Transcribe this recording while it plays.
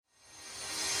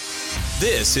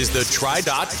This is the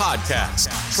TriDot Podcast.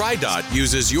 TriDot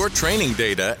uses your training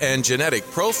data and genetic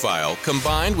profile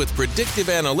combined with predictive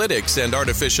analytics and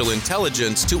artificial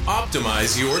intelligence to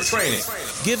optimize your training,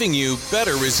 giving you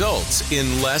better results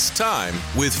in less time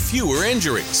with fewer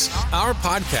injuries. Our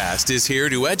podcast is here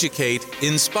to educate,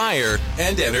 inspire,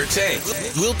 and entertain.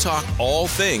 We'll talk all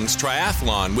things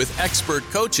triathlon with expert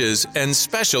coaches and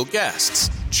special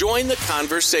guests. Join the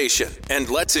conversation and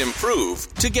let's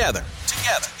improve together.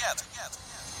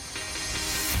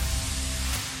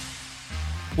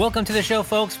 Welcome to the show,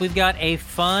 folks. We've got a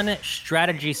fun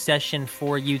strategy session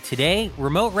for you today.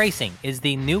 Remote racing is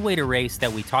the new way to race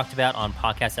that we talked about on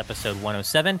podcast episode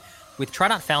 107 with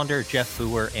TriDot founder Jeff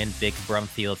Booher and Vic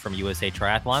Brumfield from USA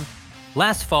Triathlon.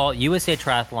 Last fall, USA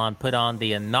Triathlon put on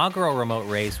the inaugural remote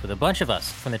race with a bunch of us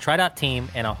from the TriDot team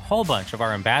and a whole bunch of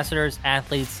our ambassadors,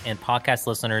 athletes, and podcast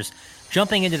listeners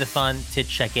jumping into the fun to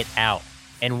check it out.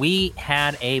 And we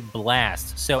had a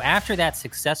blast. So after that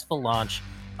successful launch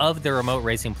of the remote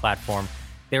racing platform,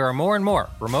 there are more and more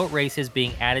remote races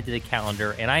being added to the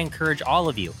calendar, and I encourage all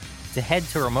of you to head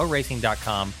to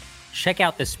remoteracing.com, check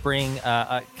out the spring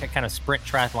kind of sprint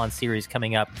triathlon series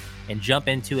coming up, and jump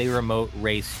into a remote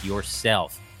race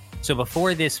yourself. So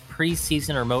before this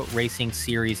preseason remote racing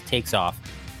series takes off,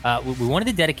 we wanted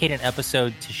to dedicate an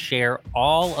episode to share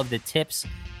all of the tips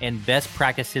and best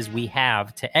practices we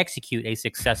have to execute a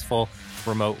successful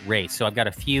remote race. So I've got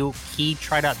a few key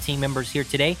TriDot team members here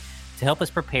today to help us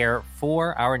prepare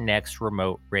for our next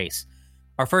remote race.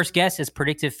 Our first guest is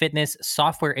predictive fitness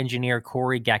software engineer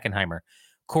Corey Gackenheimer.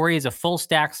 Corey is a full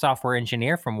stack software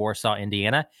engineer from Warsaw,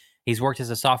 Indiana. He's worked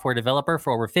as a software developer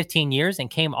for over 15 years and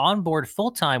came on board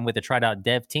full-time with the TriDot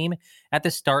dev team at the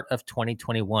start of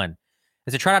 2021.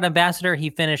 As a TriDot ambassador,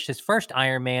 he finished his first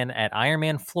Ironman at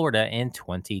Ironman Florida in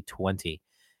 2020.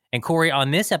 And Corey, on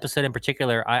this episode in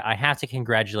particular, I have to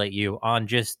congratulate you on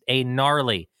just a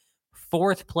gnarly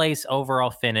 4th place overall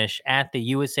finish at the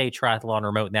USA Triathlon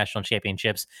Remote National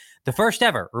Championships, the first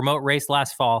ever remote race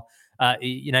last fall. Now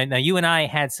you and I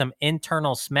had some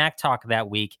internal smack talk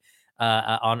that week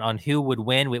on who would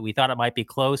win. We thought it might be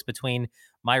close between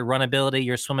my runability,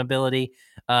 your swimmability,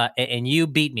 and you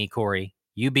beat me, Corey.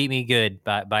 You beat me good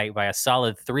by a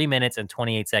solid 3 minutes and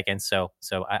 28 seconds. So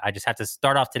I just have to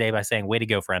start off today by saying, way to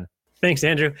go, friend. Thanks,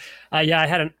 Andrew. I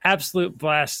had an absolute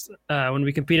blast when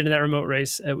we competed in that remote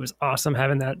race. It was awesome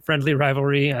having that friendly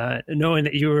rivalry, knowing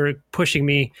that you were pushing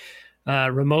me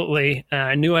remotely.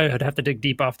 I knew I would have to dig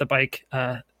deep off the bike.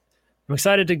 I'm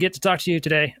excited to get to talk to you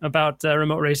today about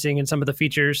remote racing and some of the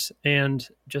features and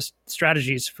just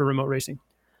strategies for remote racing.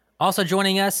 Also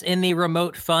joining us in the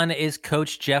remote fun is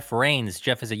Coach Jeff Rains.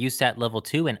 Jeff is a USAT Level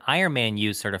 2 and Ironman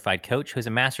U certified coach who has a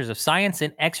Master's of Science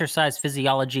in Exercise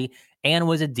Physiology and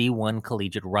was a D1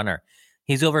 collegiate runner.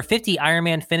 He's over 50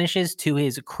 Ironman finishes to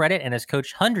his credit and has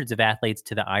coached hundreds of athletes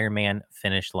to the Ironman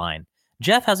finish line.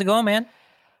 Jeff, how's it going, man?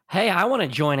 Hey, I want to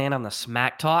join in on the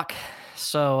smack talk.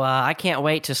 So I can't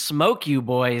wait to smoke you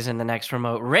boys in the next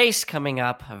remote race coming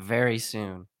up very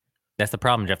soon. That's the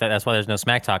problem, Jeff. That's why there's no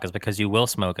smack talk, is because you will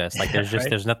smoke us. Like there's just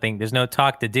Right. there's no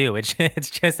talk to do. It's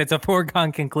a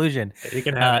foregone conclusion. You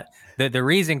can have it. The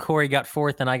reason Corey got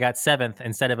 4th and I got 7th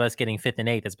instead of us getting 5th and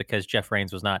 8th is because Jeff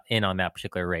Rains was not in on that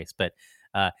particular race. But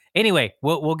anyway,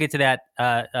 we'll get to that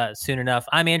soon enough.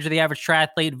 I'm Andrew, the average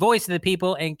triathlete, voice of the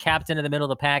people, and captain of the middle of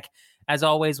the pack. As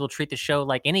always, we'll treat the show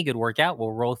like any good workout.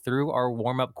 We'll roll through our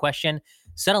warm-up question,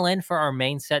 settle in for our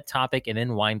main set topic, and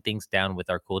then wind things down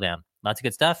with our cool down. Lots of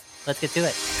good stuff. Let's get to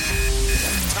it.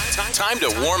 Time to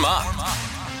warm up.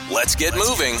 Let's get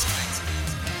moving.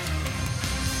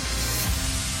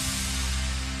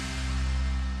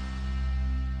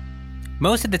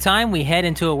 Most of the time, we head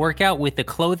into a workout with the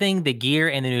clothing, the gear,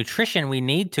 and the nutrition we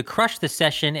need to crush the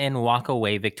session and walk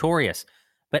away victorious.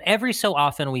 But every so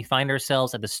often, we find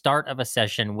ourselves at the start of a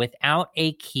session without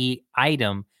a key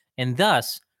item, and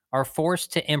thus are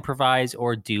forced to improvise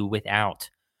or do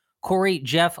without. Corey,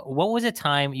 Jeff, what was a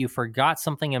time you forgot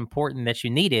something important that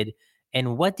you needed,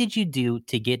 and what did you do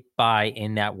to get by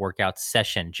in that workout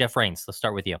session? Jeff Rains, let's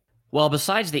start with you. Well,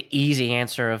 besides the easy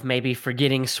answer of maybe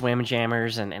forgetting swim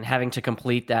jammers and having to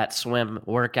complete that swim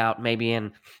workout maybe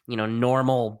in,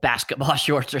 normal basketball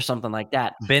shorts or something like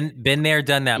that. Been there,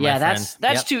 done that, my friend.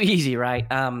 That's Yep. too easy, right?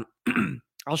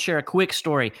 I'll share a quick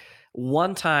story.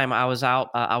 One time I was out,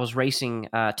 I was racing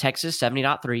Texas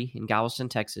 70.3 in Galveston,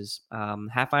 Texas,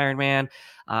 half Ironman.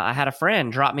 I had a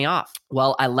friend drop me off.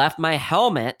 Well, I left my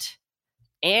helmet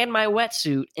and my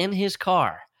wetsuit in his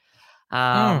car.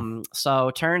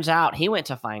 So turns out he went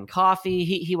to find coffee.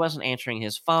 He wasn't answering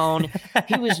his phone.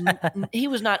 He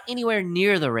was not anywhere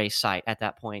near the race site at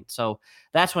that point. So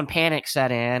that's when panic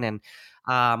set in, and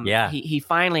He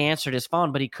finally answered his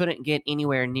phone, but he couldn't get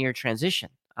anywhere near transition.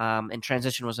 And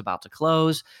transition was about to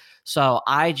close. So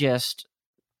I just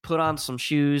put on some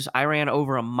shoes. I ran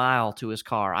over a mile to his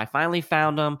car. I finally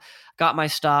found him, got my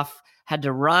stuff, had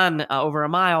to run over a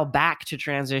mile back to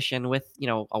transition with,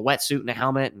 a wetsuit and a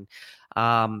helmet.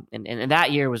 And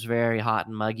that year was very hot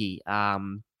and muggy.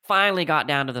 Finally got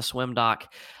down to the swim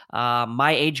dock.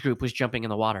 My age group was jumping in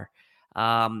the water.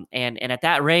 And at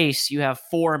that race, you have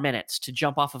 4 minutes to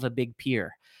jump off of a big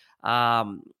pier.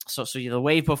 So the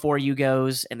wave before you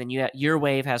goes, and then your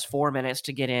wave has 4 minutes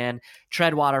to get in,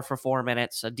 tread water for 4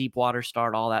 minutes, a deep water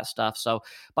start, all that stuff. So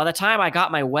by the time I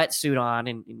got my wetsuit on,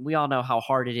 and we all know how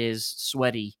hard it is,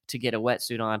 sweaty, to get a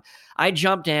wetsuit on, I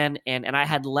jumped in and I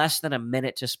had less than a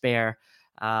minute to spare.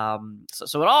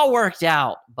 So it all worked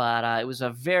out, but it was a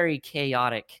very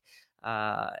chaotic,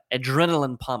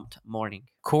 adrenaline pumped morning.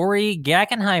 Corey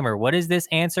Gackenheimer, what is this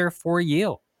answer for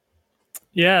you?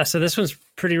 Yeah, so this one's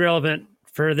pretty relevant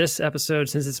for this episode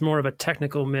since it's more of a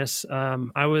technical miss.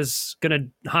 I was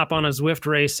going to hop on a Zwift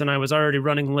race and I was already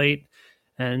running late.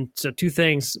 And so 2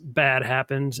 things bad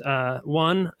happened.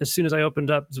 One, as soon as I opened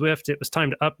up Zwift, it was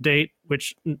time to update,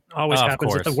 which always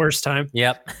happens at the worst time.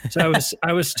 Yep. So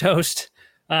I was toast.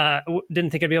 Didn't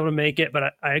think I'd be able to make it,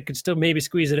 but I could still maybe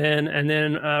squeeze it in. And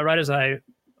then right as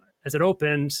it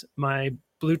opened, my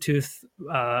Bluetooth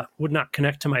would not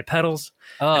connect to my pedals.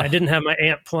 I didn't have my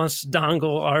Amp Plus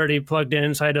dongle already plugged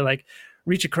in, so I had to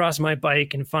reach across my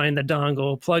bike and find the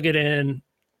dongle, plug it in.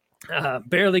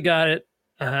 Barely got it.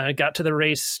 Got to the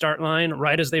race start line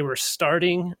right as they were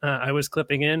starting. I was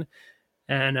clipping in,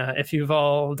 and if you've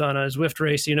all done a Zwift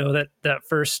race, you know that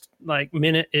first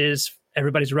minute is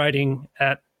everybody's riding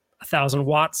at 1,000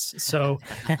 watts. So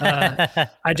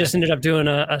I just ended up doing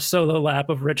a solo lap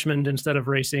of Richmond instead of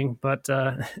racing. But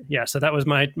so that was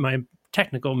my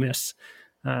technical miss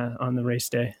on the race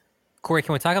day. Corey,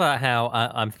 can we talk about how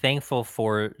I'm thankful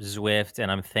for Zwift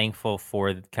and I'm thankful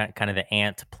for kind of the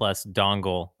Ant Plus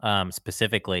dongle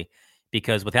specifically,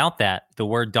 because without that, the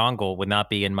word dongle would not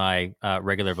be in my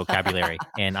regular vocabulary.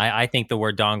 And I think the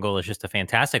word dongle is just a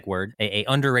fantastic word, a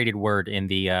underrated word in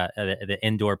the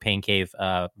indoor pain cave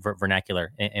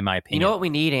vernacular, in my opinion. You know what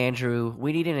we need, Andrew?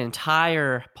 We need an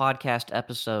entire podcast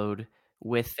episode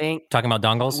talking about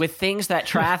dongles, with things that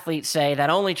triathletes say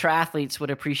that only triathletes would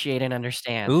appreciate and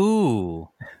understand. Ooh,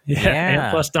 yeah.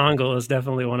 Ant Plus dongle is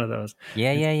definitely one of those.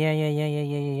 Yeah.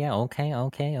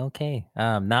 Okay.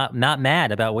 Not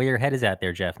mad about where your head is at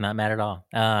there, Jeff. Not mad at all.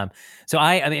 So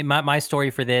I mean, my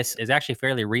story for this is actually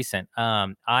fairly recent.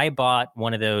 I bought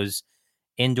one of those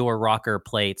indoor rocker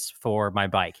plates for my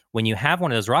bike. When you have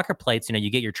one of those rocker plates,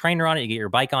 you get your trainer on it, you get your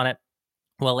bike on it.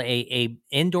 Well, a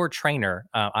indoor trainer,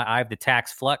 I have the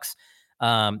Tax Flux.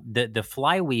 The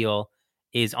flywheel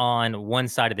is on one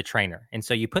side of the trainer. And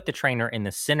so you put the trainer in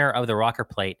the center of the rocker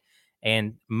plate,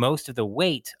 and most of the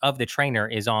weight of the trainer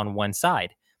is on one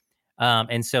side.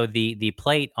 And so the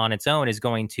plate on its own is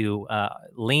going to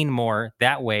lean more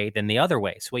that way than the other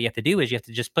way. So what you have to do is you have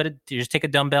to just take a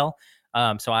dumbbell.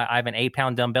 So I have an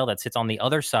 8-pound dumbbell that sits on the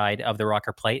other side of the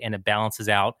rocker plate, and it balances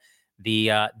out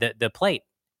the plate.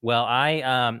 Well,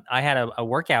 I had a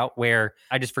workout where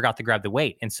I just forgot to grab the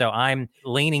weight. And so I'm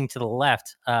leaning to the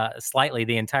left slightly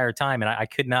the entire time. And I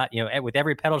could not, with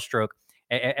every pedal stroke,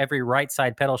 every right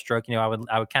side pedal stroke, I would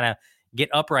kind of get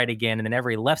upright again. And then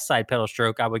every left side pedal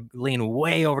stroke, I would lean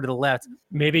way over to the left.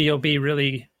 Maybe you'll be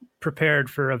really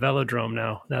prepared for a velodrome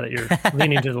now that you're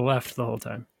leaning to the left the whole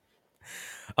time.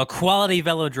 A quality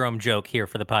velodrome joke here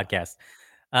for the podcast.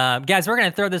 Guys, we're going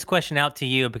to throw this question out to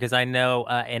you because I know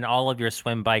in all of your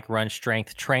swim, bike, run,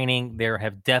 strength training, there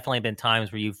have definitely been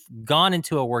times where you've gone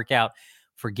into a workout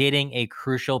forgetting a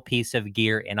crucial piece of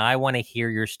gear, and I want to hear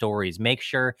your stories. Make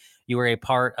sure you are a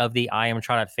part of the I Am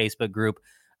Trot Out Facebook group.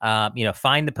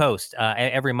 Find the post.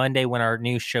 Every Monday when our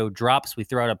new show drops, we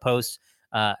throw out a post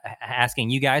asking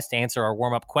you guys to answer our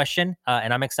warm-up question,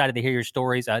 and I'm excited to hear your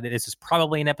stories. This is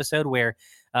probably an episode where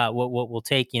we'll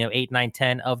take 8, 9,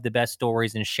 10 of the best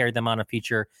stories and share them on a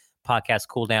future podcast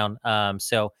cooldown.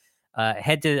 So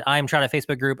head to I Am Trot Out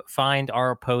Facebook group, find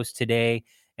our post today,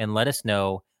 and let us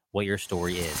know what your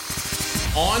story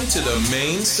is. On to the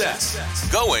main set.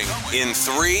 Going in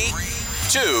 3,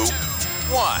 2,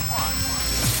 1.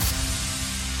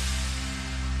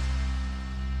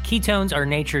 Ketones are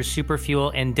nature's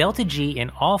superfuel, and Delta G in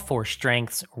all 4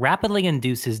 strengths rapidly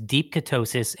induces deep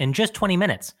ketosis in just 20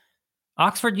 minutes.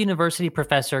 Oxford University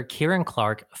professor Kieran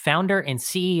Clark, founder and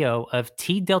CEO of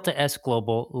T-Delta S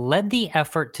Global, led the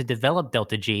effort to develop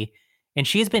Delta G, and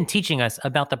she has been teaching us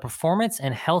about the performance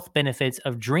and health benefits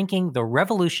of drinking the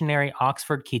revolutionary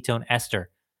Oxford ketone ester.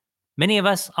 Many of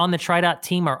us on the TriDot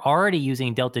team are already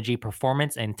using Delta G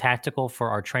Performance and Tactical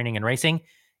for our training and racing.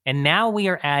 And now we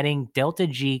are adding Delta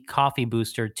G Coffee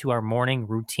Booster to our morning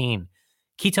routine.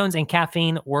 Ketones and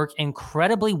caffeine work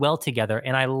incredibly well together,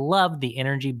 and I love the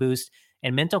energy boost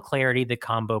and mental clarity the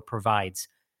combo provides.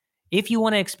 If you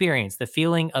want to experience the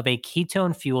feeling of a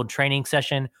ketone-fueled training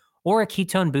session or a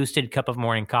ketone-boosted cup of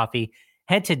morning coffee,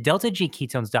 head to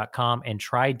deltagketones.com and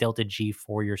try Delta G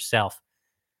for yourself.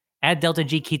 At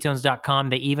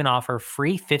deltagketones.com, they even offer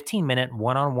free 15-minute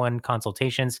one-on-one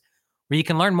consultations where you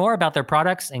can learn more about their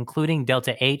products, including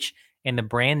Delta H and the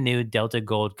brand new Delta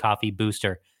Gold Coffee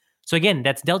Booster. So again,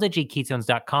 that's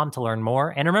deltagketones.com to learn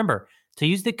more. And remember to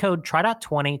use the code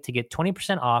TRIDOT20 to get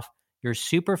 20% off your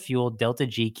super fueled Delta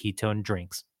G ketone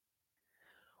drinks.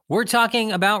 We're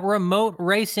talking about remote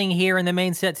racing here in the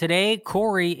main set today.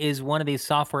 Corey is one of these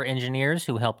software engineers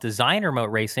who helped design remote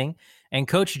racing, and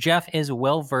Coach Jeff is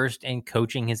well-versed in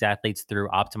coaching his athletes through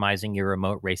optimizing your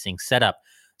remote racing setup.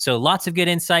 So lots of good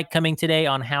insight coming today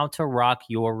on how to rock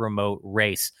your remote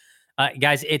race.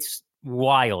 Guys, it's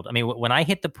wild. I mean, when I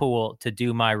hit the pool to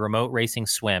do my remote racing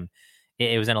swim,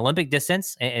 it was an Olympic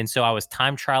distance, and so I was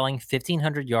time trialing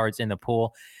 1,500 yards in the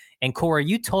pool. And Corey,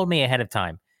 you told me ahead of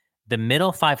time, the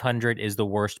middle 500 is the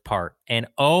worst part. And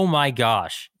oh my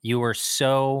gosh, you were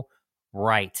so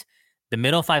right. The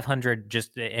middle 500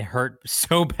 just, it hurt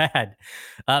so bad.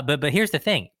 But here's the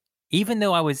thing. Even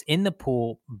though I was in the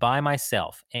pool by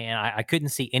myself and I couldn't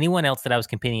see anyone else that I was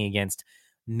competing against,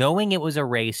 knowing it was a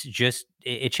race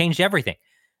it changed everything.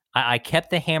 I kept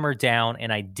the hammer down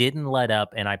and I didn't let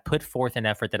up, and I put forth an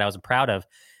effort that I was proud of.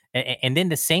 And then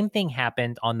the same thing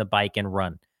happened on the bike and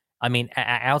run. I mean,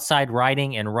 outside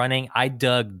riding and running, I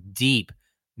dug deep,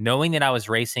 knowing that I was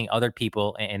racing other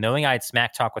people and knowing I had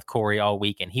smack talk with Corey all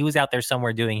week, and he was out there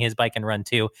somewhere doing his bike and run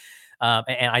too.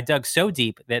 And I dug so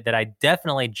deep that I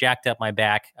definitely jacked up my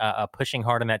back, pushing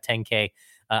hard on that 10K.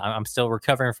 I'm still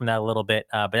recovering from that a little bit,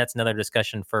 but that's another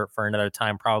discussion for another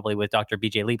time, probably with Dr.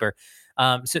 BJ Lieber.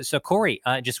 So Corey,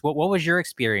 just what was your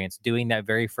experience doing that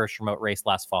very first remote race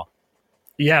last fall?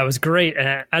 Yeah, it was great.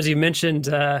 As you mentioned,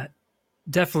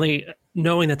 definitely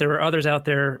knowing that there were others out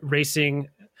there racing,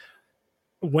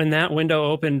 when that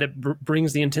window opened, it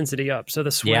brings the intensity up. So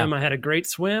the swim, I had a great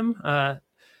swim.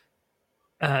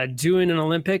 Doing an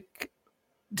Olympic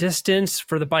distance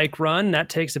for the bike run, that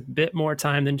takes a bit more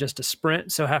time than just a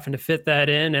sprint. So having to fit that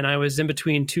in, and I was in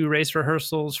between 2 race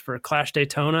rehearsals for Clash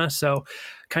Daytona. So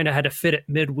kind of had to fit it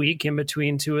midweek in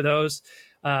between 2 of those.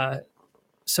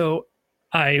 So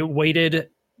I waited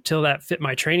till that fit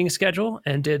my training schedule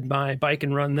and did my bike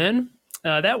and run then.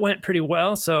 That went pretty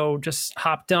well. So just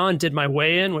hopped on, did my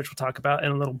weigh-in, which we'll talk about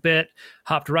in a little bit,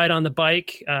 hopped right on the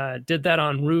bike, did that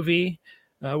on Ruby,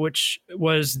 which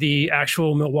was the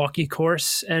actual Milwaukee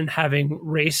course. And having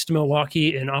raced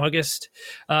Milwaukee in August,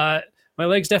 my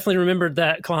legs definitely remembered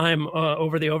that climb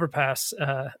over the overpass.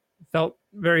 Felt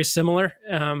very similar.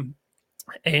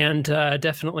 And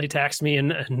definitely taxed me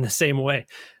in the same way.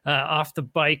 Off the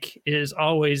bike is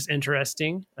always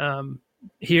interesting.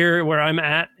 Here where I'm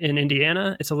at in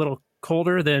Indiana, it's a little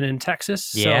colder than in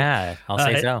Texas. Yeah, so, I'll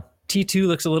say so. T2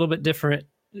 looks a little bit different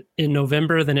in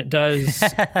November than it does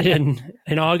in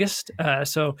August.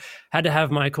 So had to have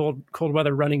my cold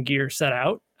weather running gear set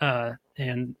out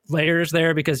and layers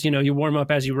there because, you warm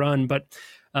up as you run, but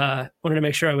wanted to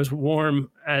make sure I was warm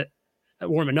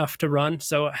enough to run.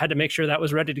 So I had to make sure that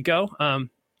was ready to go.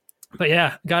 But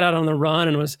yeah, got out on the run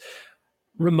and was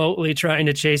remotely trying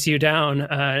to chase you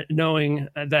down, knowing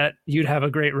that you'd have a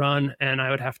great run and I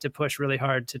would have to push really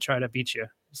hard to try to beat you.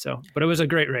 So, but it was a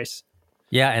great race.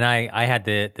 Yeah, and I had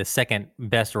the second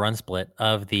best run split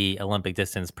of the Olympic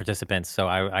distance participants, so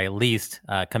I at least,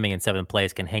 coming in 7th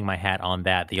place, can hang my hat on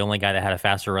that. The only guy that had a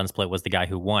faster run split was the guy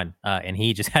who won, and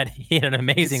he had an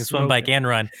amazing swim, bike, and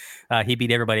run. He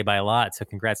beat everybody by a lot, so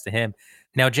congrats to him.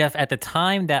 Now, Jeff, at the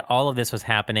time that all of this was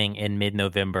happening in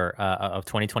mid-November of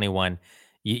 2021,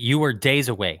 you were days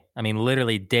away. I mean,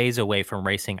 literally days away from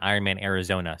racing Ironman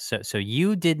Arizona. So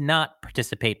you did not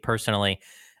participate personally.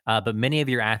 But many of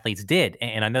your athletes did.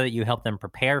 And I know that you helped them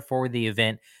prepare for the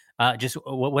event. Just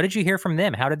what did you hear from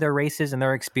them? How did their races and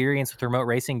their experience with remote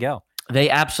racing go? They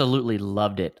absolutely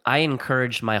loved it. I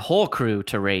encouraged my whole crew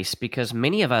to race because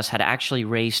many of us had actually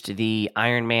raced the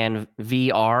Ironman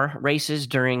VR races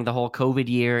during the whole COVID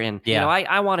year. And,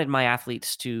 I wanted my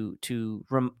athletes to do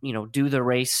the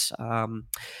race,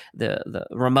 the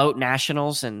remote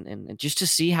nationals and just to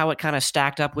see how it kind of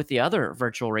stacked up with the other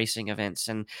virtual racing events.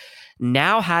 And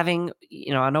now having,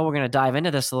 I know we're going to dive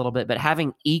into this a little bit, but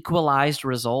having equalized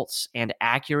results and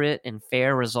accurate and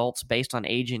fair results based on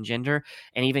age and gender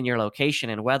and even your location location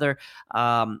and weather.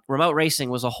 Remote racing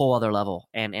was a whole other level,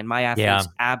 and my athletes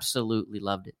absolutely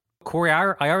loved it. Corey,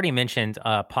 I already mentioned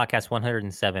podcast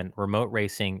 107, Remote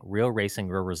Racing, Real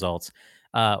Results,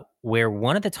 where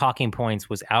one of the talking points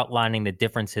was outlining the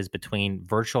differences between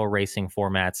virtual racing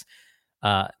formats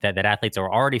that athletes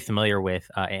are already familiar with.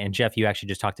 And Jeff, you actually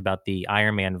just talked about the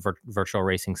Ironman virtual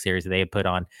racing series that they had put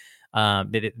on.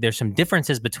 There's some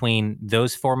differences between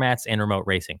those formats and remote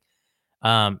racing.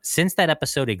 Since that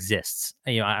episode exists,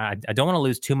 I don't want to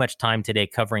lose too much time today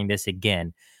covering this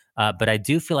again. But I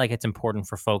do feel like it's important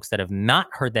for folks that have not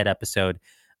heard that episode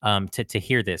to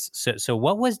hear this. So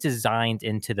what was designed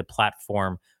into the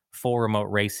platform for remote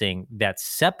racing that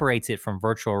separates it from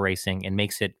virtual racing and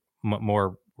makes it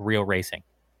more real racing?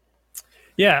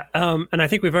 Yeah, and I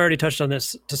think we've already touched on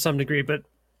this to some degree, but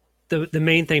the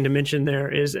main thing to mention there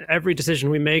is every decision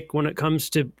we make when it comes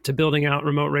to building out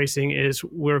remote racing is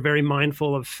we're very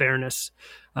mindful of fairness.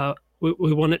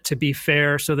 We want it to be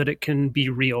fair so that it can be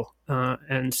real.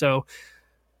 And so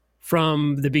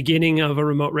from the beginning of a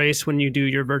remote race, when you do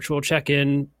your virtual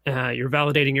check-in, you're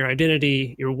validating your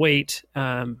identity, your weight,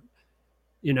 and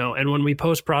when we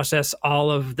post-process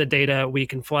all of the data, we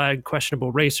can flag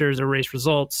questionable racers or race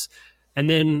results. And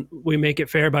then we make it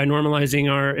fair by normalizing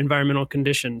our environmental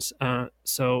conditions.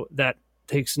 So that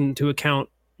takes into account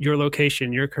your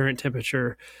location, your current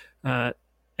temperature,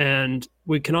 and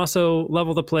we can also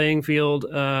level the playing field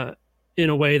in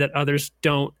a way that others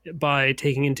don't by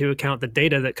taking into account the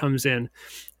data that comes in.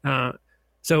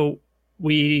 So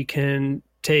we can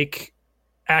take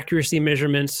accuracy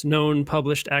measurements, known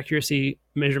published accuracy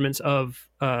measurements of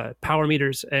power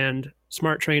meters and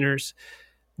smart trainers.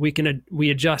 We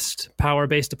adjust power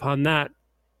based upon that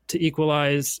to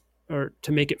equalize or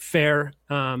to make it fair.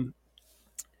 And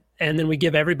then we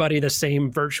give everybody the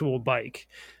same virtual bike.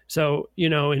 So,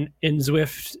 in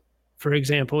Zwift, for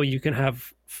example, you can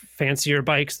have fancier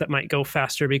bikes that might go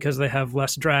faster because they have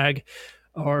less drag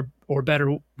or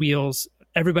better wheels.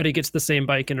 Everybody gets the same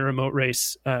bike in a remote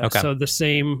race. So the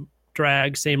same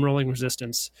drag, same rolling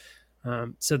resistance.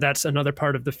 So that's another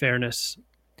part of the fairness.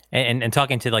 And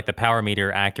talking to like the power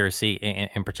meter accuracy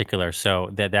in particular, so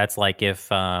that's like if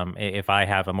I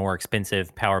have a more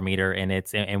expensive power meter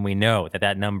and we know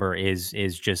that number is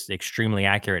just extremely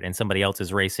accurate, and somebody else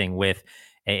is racing with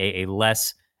a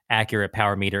less accurate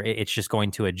power meter, it's just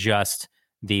going to adjust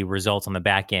the results on the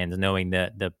back end, knowing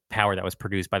the power that was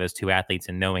produced by those two athletes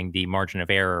and knowing the margin of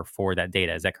error for that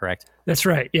data. Is that correct? That's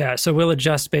right. Yeah. So we'll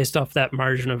adjust based off that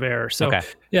margin of error. So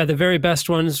yeah, the very best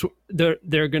ones,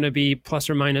 they're going to be plus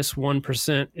or minus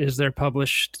 1% is their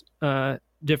published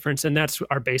difference. And that's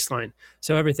our baseline.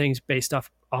 So everything's based off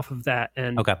of that.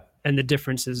 And the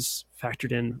difference is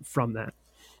factored in from that.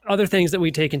 Other things that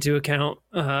we take into account,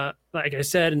 like I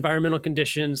said, environmental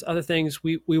conditions, other things,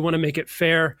 we want to make it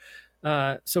fair.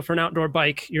 So for an outdoor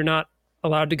bike, you're not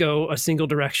allowed to go a single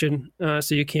direction.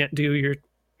 So you can't do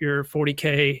your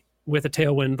 40K with a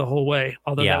tailwind the whole way,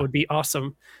 although that would be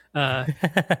awesome.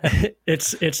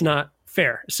 It's not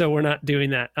fair. So we're not doing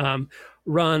that.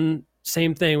 Run,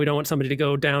 same thing. We don't want somebody to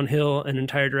go downhill an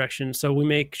entire direction. So we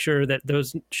make sure that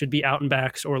those should be out and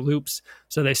backs or loops.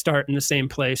 So they start in the same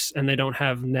place and they don't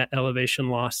have net elevation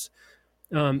loss.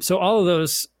 So all of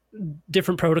those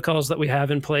different protocols that we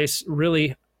have in place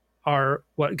really are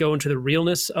what go into the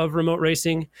realness of remote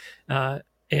racing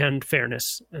and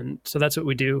fairness. And so that's what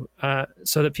we do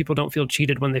so that people don't feel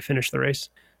cheated when they finish the race.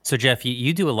 So Jeff,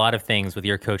 you do a lot of things with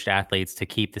your coached athletes to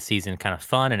keep the season kind of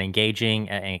fun and engaging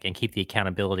and keep the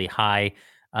accountability high.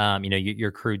 Your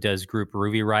crew does group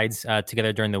Ruby rides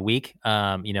together during the week.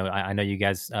 I know you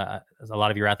guys, a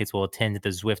lot of your athletes will attend the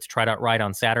Zwift Tryout ride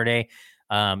on Saturday.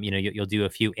 You'll do a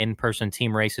few in-person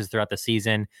team races throughout the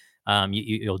season.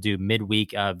 You'll do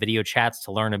midweek video chats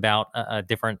to learn about a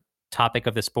different topic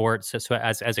of the sport. So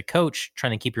as a coach,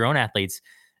 trying to keep your own athletes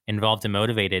involved and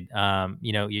motivated,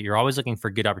 you're always looking for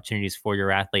good opportunities for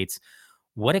your athletes.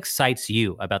 What excites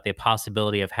you about the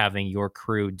possibility of having your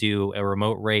crew do a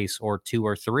remote race or 2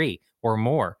 or 3 or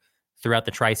more throughout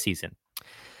the tri-season?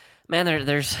 Man,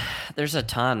 there's a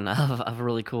ton of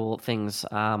really cool things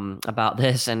about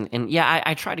this, and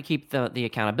I try to keep the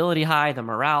accountability high, the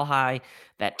morale high,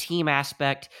 that team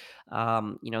aspect.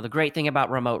 The great thing about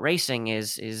remote racing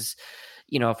is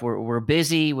if we're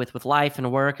busy with life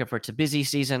and work, if it's a busy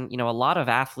season, a lot of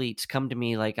athletes come to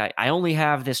me like I only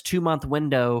have this 2-month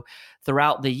window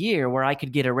throughout the year where I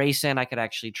could get a race in, I could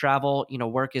actually travel.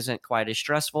 Work isn't quite as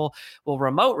stressful. Well,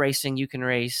 remote racing, you can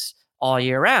race all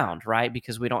year round, right?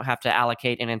 Because we don't have to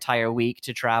allocate an entire week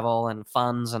to travel and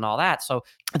funds and all that. So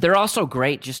they're also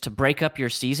great just to break up your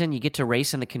season. You get to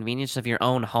race in the convenience of your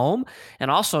own home.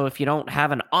 And also, if you don't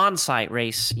have an on-site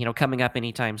race, coming up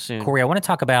anytime soon. Corey, I want to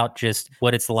talk about just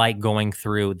what it's like going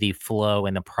through the flow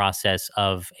and the process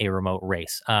of a remote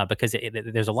race, because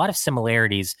there's a lot of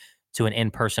similarities to an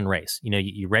in-person race.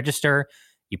 You register,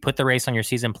 you put the race on your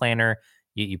season planner,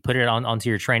 you put it onto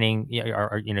your training,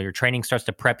 or your training starts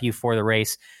to prep you for the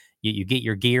race. You get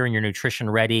your gear and your nutrition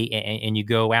ready, and you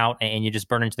go out and you just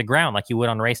burn into the ground like you would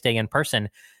on race day in person.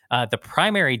 The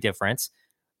primary difference,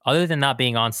 other than not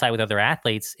being on site with other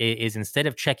athletes, is instead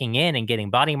of checking in and getting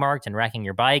body marked and racking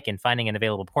your bike and finding an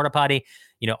available porta potty,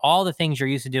 all the things you're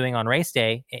used to doing on race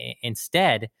day,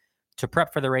 instead, to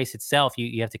prep for the race itself,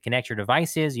 you have to connect your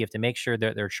devices. You have to make sure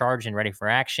that they're charged and ready for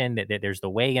action, that there's the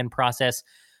weigh-in process.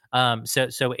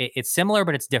 So it's similar,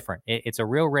 but it's different. It's a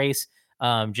real race.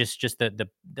 Just the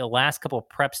last couple of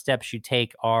prep steps you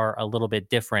take are a little bit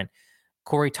different.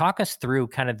 Corey, talk us through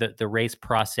kind of the race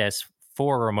process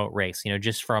for a remote race,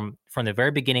 just from the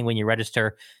very beginning when you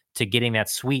register to getting that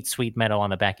sweet medal on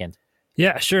the back end.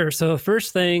 Yeah, sure. So the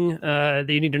first thing that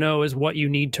you need to know is what you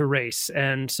need to race.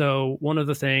 And so one of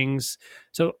the things,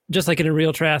 so just like in a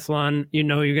real triathlon, you're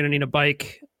going to need a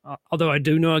bike. Although I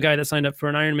do know a guy that signed up for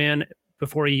an Ironman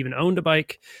before he even owned a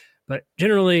bike. But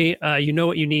generally, you know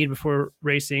what you need before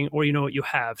racing, or you know what you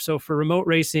have. So for remote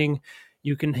racing,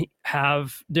 you can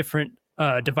have different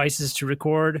devices to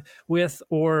record with,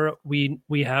 or we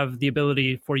have the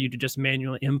ability for you to just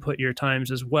manually input your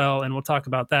times as well. And we'll talk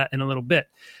about that in a little bit.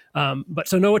 But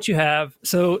so know what you have.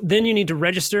 So then you need to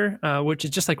register, which is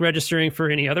just like registering for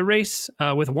any other race,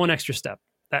 with one extra step.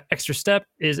 That extra step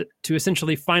is to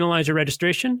essentially finalize your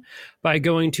registration by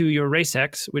going to your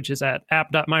RaceX, which is at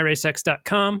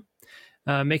app.myracex.com,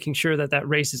 making sure that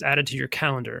race is added to your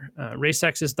calendar.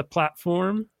 RaceX is the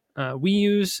platform we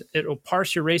use. It will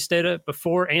parse your race data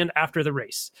before and after the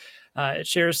race. It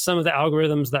shares some of the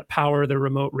algorithms that power the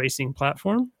remote racing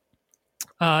platform.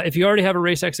 If you already have a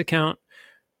RaceX account,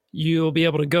 you'll be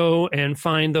able to go and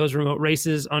find those remote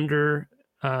races under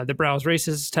the Browse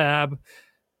Races tab,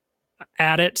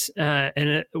 add it, and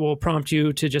it will prompt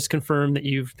you to just confirm that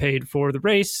you've paid for the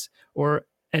race,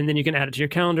 and then you can add it to your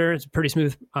calendar. It's a pretty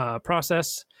smooth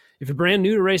process. If you're brand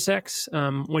new to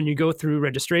RaceX, when you go through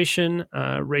registration,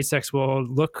 RaceX will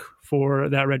look for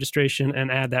that registration and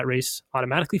add that race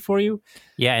automatically for you.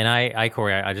 Yeah, and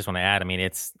Corey, I just want to add,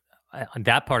 it's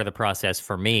that part of the process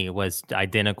for me was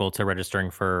identical to registering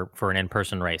for an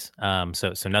in-person race.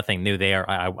 So nothing new there.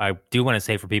 I do want to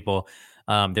say for people,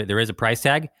 there is a price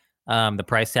tag. The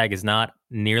price tag is not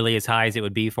nearly as high as it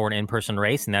would be for an in-person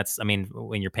race. And that's,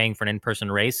 when you're paying for an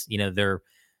in-person race,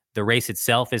 the race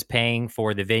itself is paying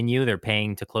for the venue. They're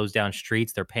paying to close down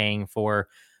streets. They're paying for,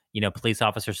 police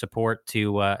officer support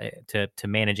to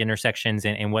manage intersections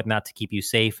and whatnot to keep you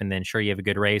safe and then ensure you have a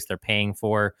good race. They're paying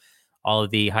for all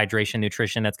of the hydration,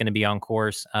 nutrition that's going to be on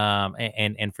course.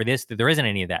 And for this, there isn't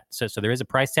any of that. So there is a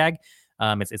price tag.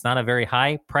 It's not a very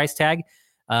high price tag.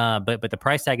 But the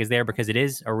price tag is there because it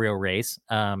is a real race.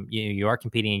 You are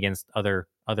competing against other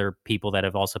people that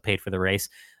have also paid for the race,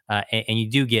 and you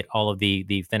do get all of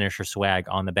the finisher swag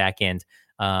on the back end.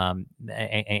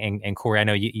 And Corey, I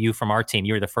know you from our team,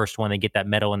 you were the first one to get that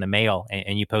medal in the mail,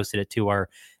 and you posted it to our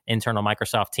internal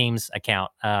Microsoft Teams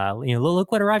account.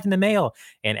 Look what arrived in the mail.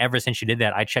 And ever since you did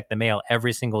that, I checked the mail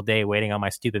every single day waiting on my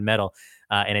stupid medal.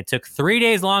 And it took 3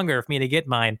 days longer for me to get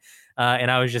mine. And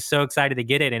I was just so excited to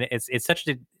get it. And it's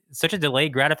such a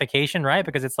delayed gratification, right?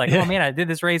 Because it's like, oh man, I did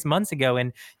this race months ago,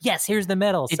 and yes, here's the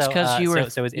medal. It's because you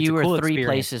were cool 3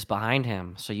 places behind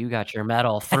him, so you got your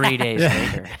medal 3 days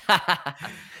later.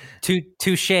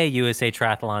 Touche, USA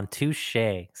Triathlon,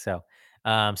 touche.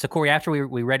 So Corey, after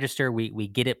we register, we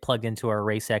get it plugged into our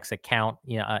RaceX account.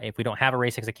 If we don't have a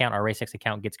RaceX account, our RaceX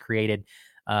account gets created,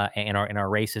 and our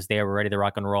race is there. We're ready to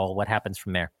rock and roll. What happens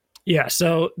from there? Yeah,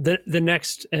 so the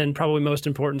next and probably most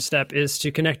important step is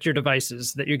to connect your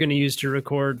devices that you're going to use to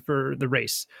record for the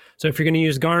race. So if you're going to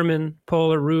use Garmin,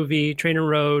 Polar, Ruvi,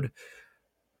 TrainerRoad,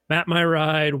 Map My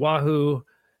Ride, Wahoo,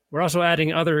 we're also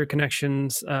adding other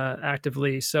connections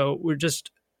actively. So we're just,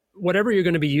 whatever you're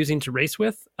going to be using to race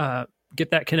with,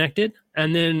 get that connected.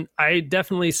 And then I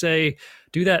definitely say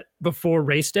do that before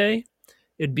race day.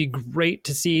 It'd be great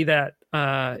to see that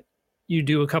you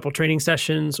do a couple training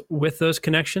sessions with those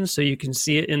connections so you can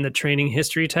see it in the training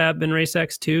history tab in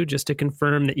RaceX too, just to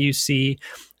confirm that you see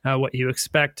what you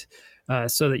expect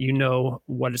so that you know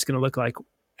what it's going to look like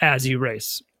as you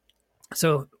race.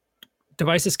 So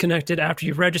devices connected after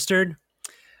you've registered.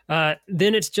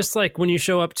 Then it's just like when you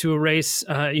show up to a race,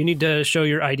 you need to show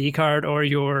your ID card or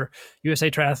your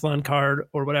USA Triathlon card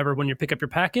or whatever. When you pick up your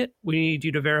packet, we need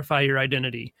you to verify your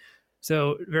identity.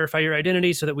 So verify your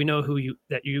identity so that we know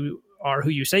that you are who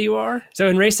you say you are. So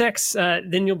in RaceX,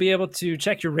 then you'll be able to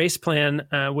check your race plan,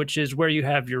 which is where you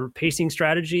have your pacing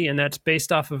strategy, and that's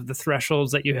based off of the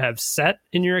thresholds that you have set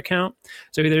in your account.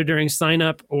 So either during sign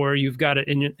up or you've got it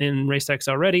in RaceX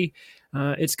already.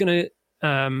 It's going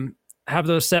to have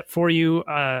those set for you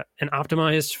and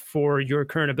optimized for your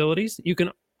current abilities. You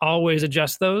can always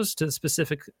adjust those to the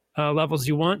specific levels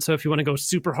you want. So if you want to go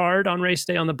super hard on race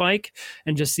day on the bike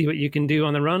and just see what you can do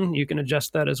on the run, you can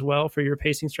adjust that as well for your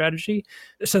pacing strategy.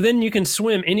 So then you can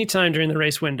swim anytime during the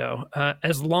race window,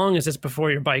 as long as it's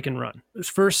before your bike and run.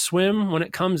 First swim, when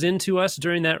it comes into us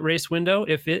during that race window,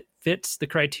 if it fits the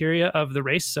criteria of the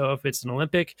race, so if it's an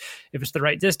Olympic, if it's the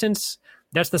right distance,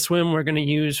 that's the swim we're going to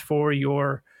use for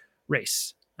your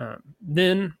race.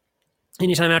 Then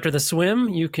anytime after the swim,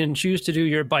 you can choose to do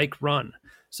your bike run.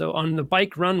 So on the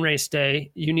bike run race day,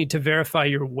 you need to verify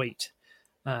your weight.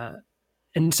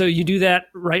 And so you do that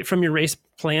right from your race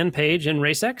plan page in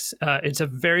RaceX. It's a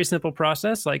very simple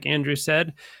process, like Andrew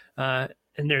said. And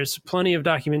there's plenty of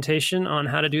documentation on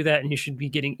how to do that. And you should be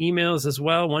getting emails as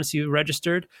well once you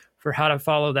registered for how to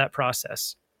follow that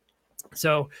process.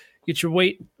 So get your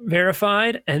weight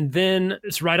verified, and then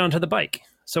it's right onto the bike.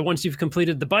 So once you've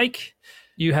completed the bike,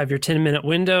 you have your 10-minute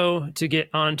window to get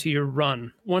onto your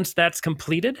run. Once that's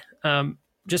completed,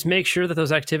 just make sure that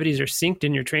those activities are synced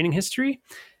in your training history,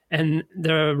 and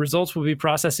the results will be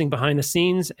processing behind the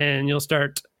scenes, and you'll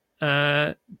start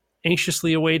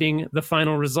anxiously awaiting the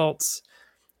final results.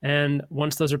 And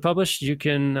once those are published, you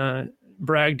can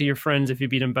brag to your friends if you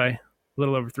beat them by a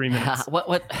little over 3 minutes.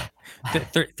 What?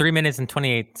 3 minutes and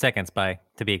 28 seconds,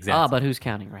 to be exact. But who's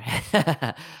counting,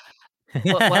 right?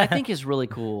 what I think is really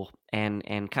cool,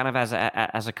 and kind of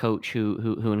as a coach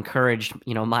who encouraged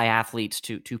my athletes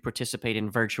to participate in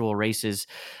virtual races,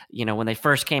 when they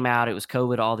first came out, it was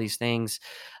COVID, all these things.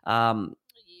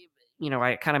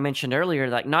 I kind of mentioned earlier,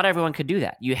 like not everyone could do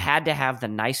that. You had to have the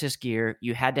nicest gear.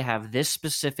 You had to have this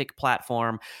specific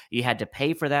platform. You had to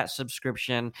pay for that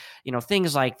subscription,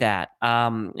 things like that. A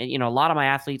lot of my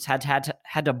athletes had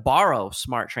to borrow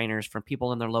smart trainers from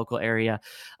people in their local area,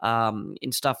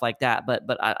 and stuff like that.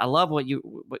 But I love what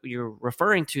you're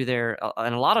referring to there.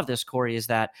 And a lot of this, Corey, is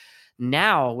that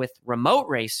now with remote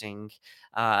racing,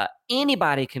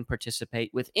 anybody can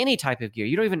participate with any type of gear.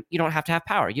 You don't have to have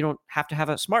power. You don't have to have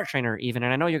a smart trainer even.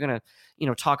 And I know you're going to,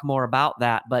 talk more about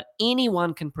that, but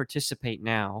anyone can participate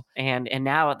now. And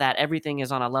now that everything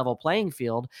is on a level playing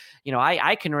field,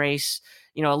 I can race,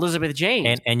 Elizabeth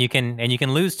James. And you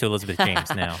can lose to Elizabeth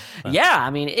James now. So. Yeah. I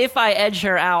mean, if I edge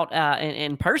her out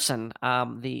in person,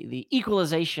 the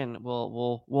equalization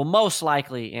will most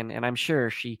likely, and I'm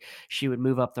sure she would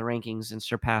move up the rankings and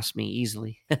surpass me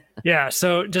easily. Yeah.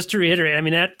 So just to reiterate, I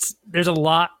mean, there's a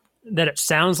lot that it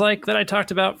sounds like that I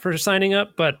talked about for signing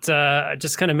up, but I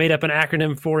just kind of made up an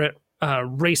acronym for it.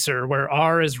 RACER, where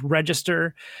R is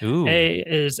register, Ooh. A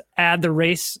is add the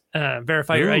race,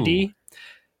 verify your ID,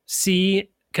 C,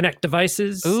 connect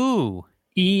devices, Ooh.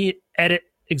 E, edit,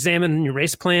 examine your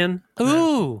race plan,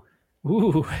 Ooh.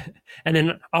 And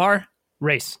then R,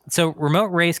 race. So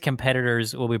remote race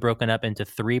competitors will be broken up into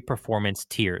 3 performance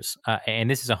tiers,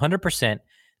 and this is 100%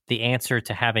 the answer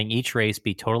to having each race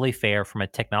be totally fair from a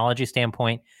technology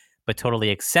standpoint, but totally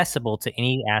accessible to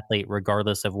any athlete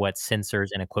regardless of what sensors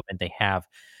and equipment they have.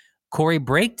 Corey,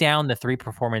 break down the 3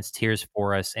 performance tiers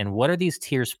for us, and what are these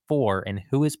tiers for, and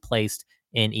who is placed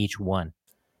in each one?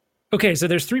 Okay, so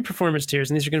there's 3 performance tiers,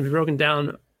 and these are going to be broken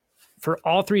down for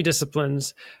all 3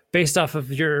 disciplines based off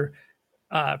of your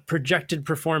projected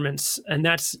performance, and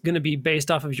that's going to be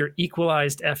based off of your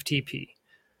equalized FTP.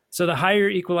 So the higher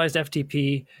equalized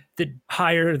FTP, the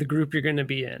higher the group you're going to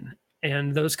be in.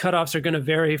 And those cutoffs are going to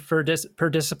vary per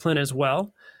discipline as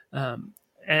well.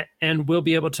 And we'll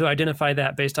be able to identify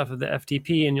that based off of the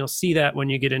FTP, and you'll see that when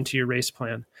you get into your race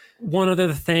plan. One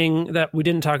other thing that we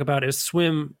didn't talk about is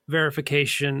swim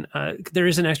verification. There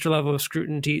is an extra level of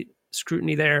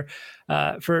scrutiny there.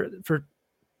 For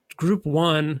group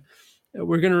 1,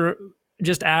 we're going to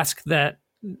just ask that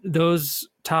those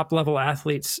top level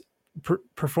athletes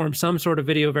perform some sort of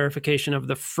video verification of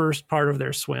the first part of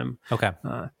their swim. Okay.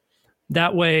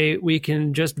 That way we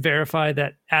can just verify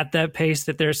that at that pace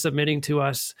that they're submitting to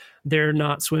us, they're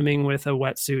not swimming with a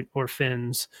wetsuit or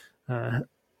fins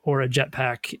or a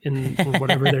jetpack or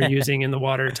whatever they're using in the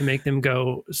water to make them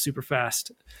go super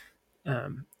fast.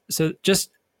 So just,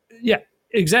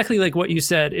 exactly like what you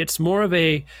said. It's more of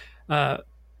a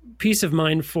peace of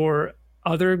mind for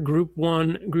other Group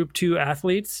 1, Group 2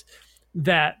 athletes,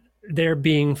 that they're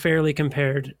being fairly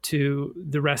compared to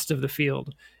the rest of the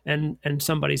field, and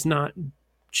somebody's not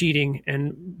cheating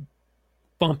and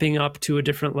bumping up to a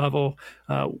different level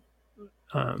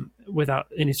without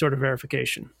any sort of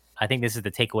verification. I think this is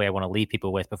the takeaway I want to leave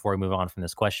people with before we move on from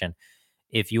this question.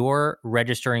 If you're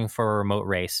registering for a remote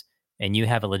race and you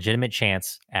have a legitimate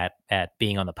chance at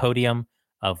being on the podium,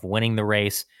 of winning the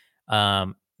race,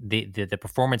 the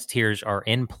performance tiers are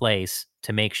in place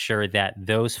to make sure that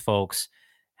those folks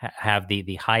have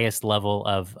the highest level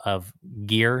of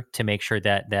gear to make sure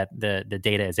that the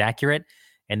data is accurate,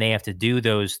 and they have to do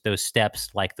those steps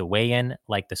like the weigh-in,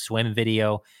 like the swim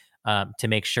video, to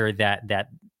make sure that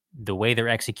the way they're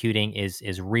executing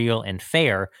is real and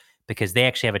fair, because they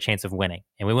actually have a chance of winning.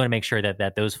 And we want to make sure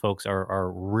that those folks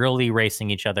are really racing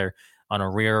each other on a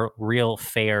real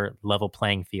fair level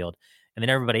playing field. And then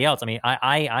everybody else, I mean,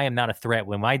 I am not a threat.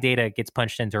 When my data gets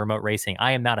punched into remote racing,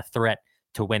 I am not a threat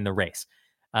to win the race.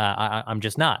 I'm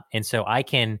just not. And so I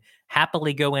can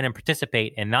happily go in and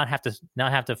participate and not have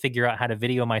to figure out how to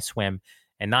video my swim,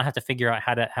 and not have to figure out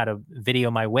how to video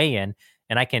my weigh-in.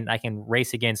 And I can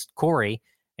race against Corey,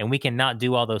 and we can not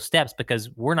do all those steps because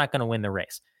we're not going to win the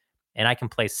race. And I can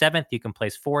place 7th, you can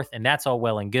place 4th, and that's all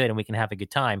well and good, and we can have a good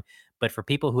time. But for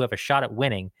people who have a shot at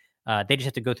winning, they just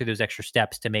have to go through those extra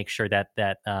steps to make sure that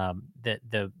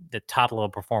the top level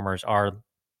performers are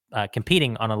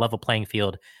competing on a level playing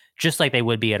field, just like they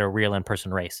would be at a real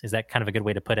in-person race. Is that kind of a good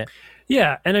way to put it?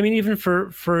 Yeah, and I mean, even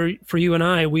for you and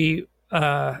I, we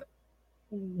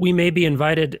may be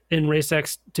invited in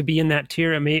RaceX to be in that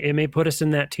tier. It may put us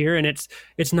in that tier, and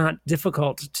it's not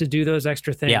difficult to do those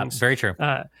extra things. Yeah, very true.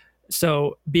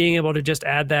 So being able to just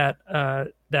add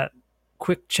that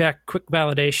quick check, quick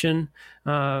validation,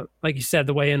 like you said,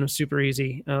 the weigh-in was super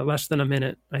easy, less than a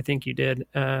minute, I think you did.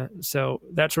 So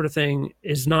that sort of thing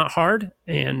is not hard,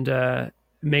 and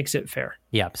makes it fair.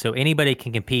 Yeah, so anybody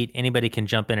can compete, anybody can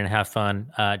jump in and have fun.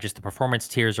 Just the performance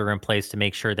tiers are in place to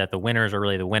make sure that the winners are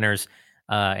really the winners,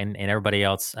 and everybody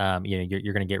else,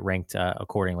 you're going to get ranked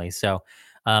accordingly. So,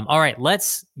 all right,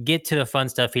 let's get to the fun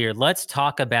stuff here. Let's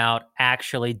talk about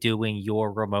actually doing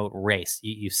your remote race.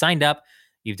 You've signed up,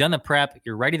 you've done the prep,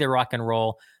 you're ready to rock and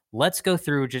roll. Let's go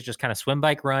through just kind of swim,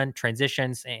 bike, run,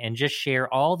 transitions, and just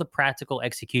share all the practical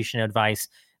execution advice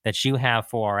that you have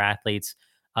for our athletes.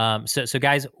 So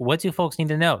guys, what do folks need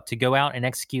to know to go out and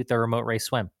execute the remote race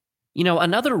swim? You know,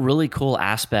 another really cool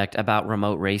aspect about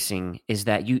remote racing is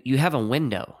that you have a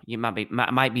window. You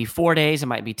might be 4 days, it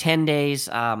might be 10 days,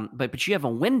 but you have a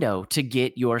window to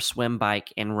get your swim,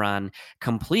 bike, and run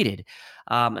completed.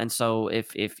 And so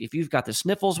if you've got the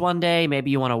sniffles one day, maybe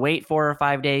you want to wait 4 or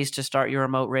 5 days to start your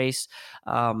remote race,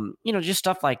 just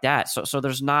stuff like that. So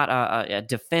there's not a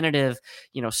definitive,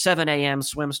 7 a.m.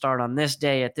 swim start on this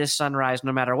day at this sunrise,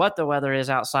 no matter what the weather is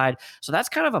outside. So that's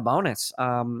kind of a bonus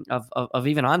of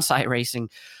even on-site racing.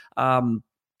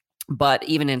 But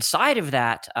even inside of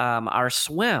that, our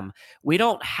swim, we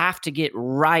don't have to get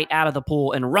right out of the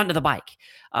pool and run to the bike.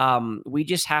 We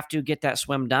just have to get that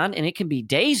swim done, and it can be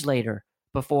days later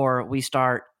before we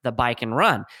start the bike and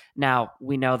run. Now,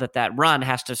 we know that run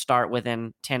has to start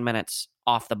within 10 minutes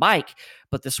off the bike,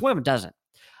 but the swim doesn't.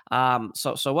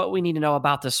 So what we need to know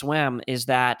about the swim is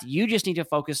that you just need to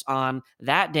focus on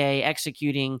that day,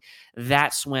 executing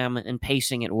that swim and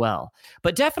pacing it well.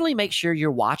 But definitely make sure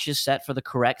your watch is set for the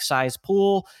correct size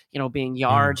pool, being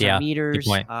yards or meters,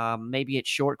 maybe it's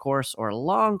short course or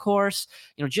long course,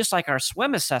 just like our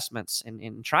swim assessments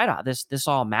in TriDot, this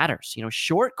all matters.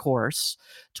 Short course,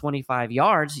 25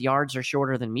 yards are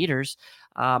shorter than meters.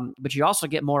 But you also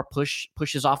get more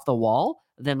pushes off the wall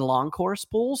than long course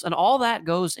pools, and all that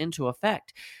goes into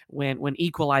effect when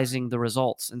equalizing the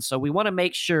results. And so we want to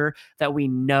make sure that we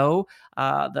know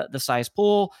the size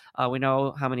pool, we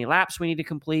know how many laps we need to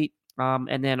complete.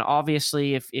 And then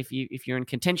obviously, if you're in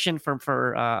contention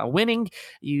for winning,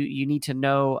 you need to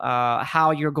know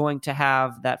how you're going to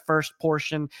have that first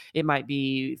portion. It might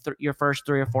be your first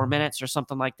 3 or 4 minutes or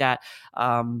something like that.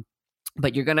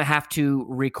 But you're going to have to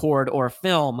record or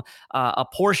film a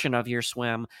portion of your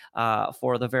swim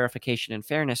for the verification and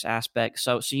fairness aspect.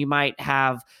 So you might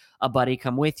have a buddy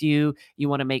come with you. You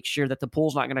want to make sure that the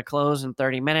pool's not going to close in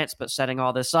 30 minutes, but setting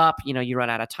all this up, you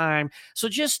run out of time. So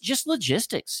just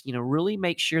logistics, really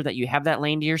make sure that you have that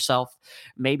lane to yourself.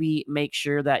 Maybe make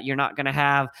sure that you're not going to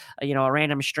have, a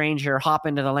random stranger hop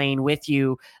into the lane with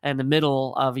you in the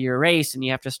middle of your race and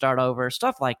you have to start over,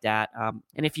 stuff like that.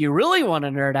 And if you really want to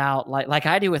nerd out, like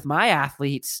I do with my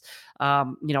athletes,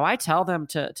 I tell them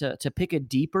to pick a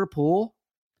deeper pool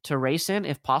to race in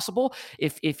if possible.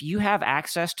 If you have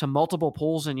access to multiple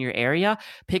pools in your area,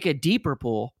 pick a deeper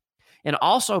pool. And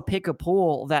also pick a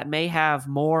pool that may have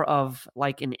more of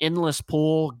like an endless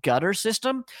pool gutter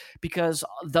system, because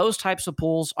those types of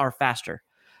pools are faster.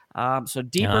 So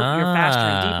deeper, you're faster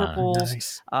in deeper pools.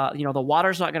 Nice. The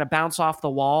water's not going to bounce off the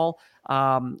wall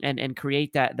and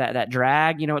create that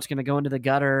drag. It's going to go into the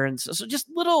gutter, and so just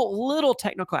little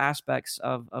technical aspects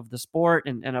of the sport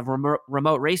and of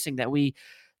remote racing that we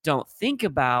don't think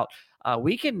about.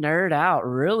 We can nerd out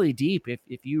really deep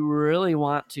if you really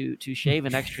want to shave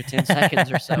an extra 10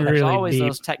 seconds or so. There's Really always deep.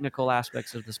 those technical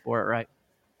aspects of the sport, right?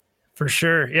 For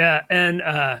sure. Yeah. And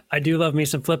I do love me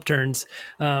some flip turns.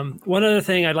 One other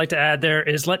thing I'd like to add there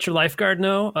is let your lifeguard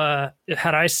know.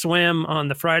 Had I swam on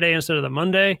the Friday instead of the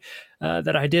Monday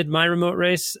that I did my remote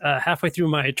race, halfway through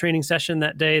my training session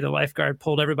that day, the lifeguard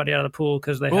pulled everybody out of the pool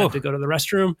because they had to go to the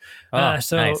restroom.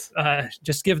 Nice.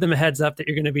 Just give them a heads up that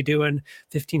you're going to be doing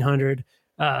 1,500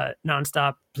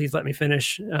 nonstop. Please let me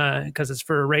finish because it's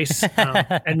for a race,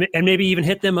 and maybe even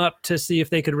hit them up to see if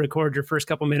they could record your first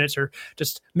couple minutes, or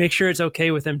just make sure it's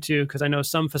okay with them too, because I know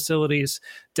some facilities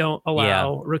don't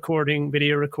allow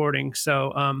video recording.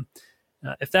 So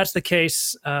if that's the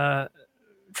case,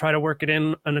 try to work it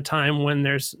in on a time when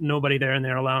there's nobody there and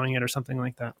they're allowing it or something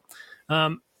like that.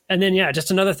 And then just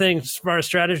another thing as far as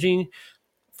strategy.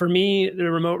 For me,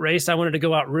 the remote race, I wanted to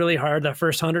go out really hard that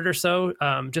first 100 or so,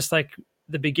 just like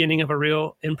the beginning of a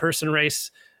real in-person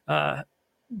race,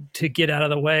 to get out of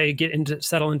the way,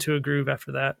 settle into a groove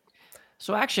after that.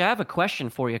 So actually, I have a question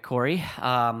for you, Corey.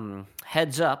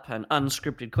 Heads up, an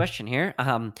unscripted question here.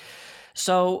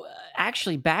 So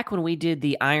actually, back when we did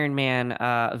the Ironman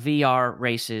VR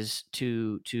races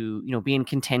to be in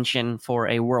contention for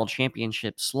a world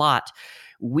championship slot,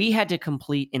 we had to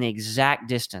complete an exact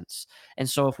distance. And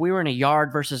so if we were in a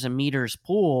yard versus a meters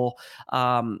pool,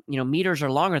 meters are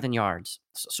longer than yards.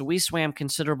 So we swam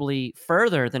considerably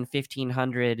further than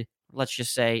 1,500, let's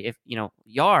just say,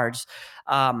 yards.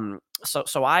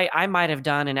 So I might have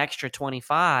done an extra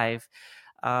 25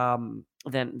 than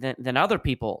other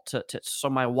people so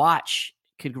my watch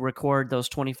could record those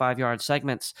 25-yard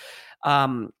segments.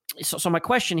 So my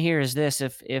question here is this: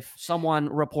 if someone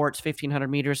reports 1,500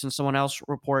 meters and someone else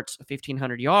reports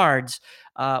 1,500 yards,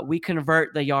 we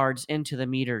convert the yards into the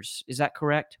meters. Is that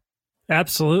correct?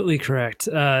 Absolutely correct.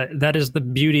 That is the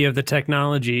beauty of the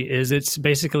technology. Is it's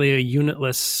basically a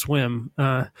unitless swim.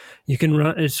 You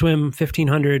can swim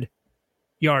 1,500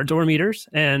 yards or meters,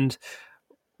 and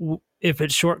if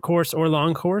it's short course or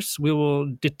long course, we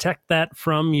will detect that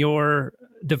from your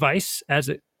device as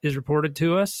it is reported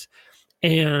to us,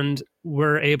 and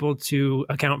we're able to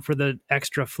account for the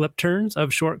extra flip turns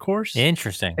of short course.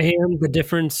 Interesting. And the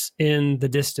difference in the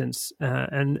distance.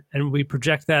 And we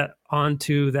project that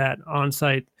onto that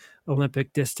on-site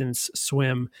Olympic distance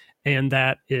swim, and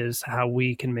that is how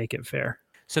we can make it fair.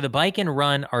 So the bike and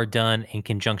run are done in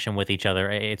conjunction with each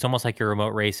other. It's almost like your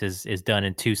remote race is done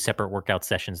in two separate workout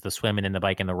sessions, the swim and then the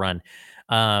bike and the run.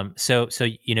 So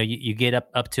you get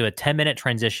up to a 10-minute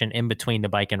transition in between the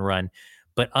bike and run.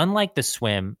 But unlike the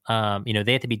swim, they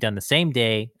have to be done the same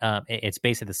day. It's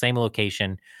based at the same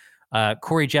location.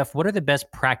 Corey, Jeff, what are the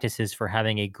best practices for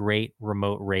having a great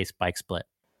remote race bike split?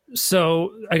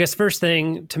 So I guess first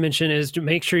thing to mention is to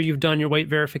make sure you've done your weight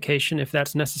verification if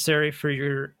that's necessary for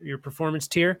your performance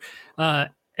tier.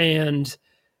 And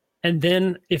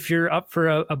then if you're up for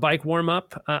a bike warm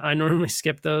up, I normally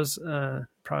skip those.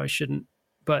 Probably shouldn't,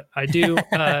 but I do.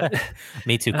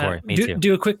 Me too, Corey. Me too.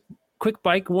 Do a quick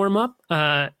bike warm up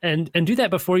and do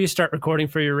that before you start recording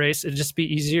for your race. It'd just be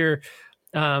easier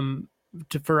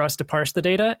for us to parse the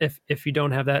data if you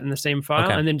don't have that in the same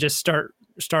file, and then just start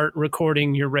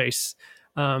recording your race.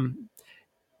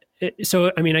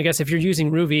 So, I mean, I guess if you're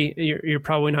using Ruvi, you're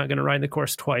probably not going to ride the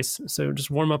course twice. So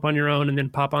just warm up on your own and then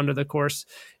pop onto the course.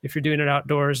 If you're doing it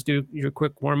outdoors, do your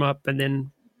quick warm up and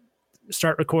then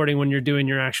start recording when you're doing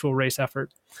your actual race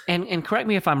effort. And correct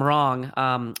me if I'm wrong,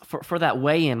 for that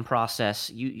weigh-in process,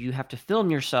 you have to film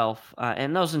yourself,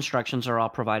 and those instructions are all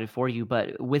provided for you,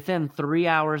 but within 3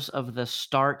 hours of the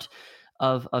start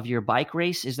of your bike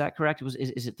race, is that correct?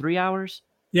 Is it 3 hours?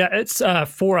 Yeah, it's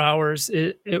 4 hours.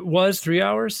 It was 3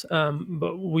 hours,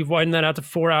 but we've widened that out to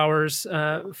 4 hours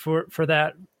for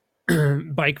that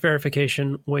bike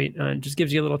verification weight. It just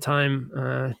gives you a little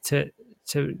time to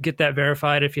get that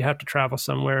verified if you have to travel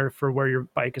somewhere for where your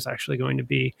bike is actually going to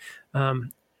be,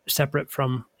 separate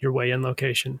from your weigh-in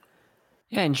location.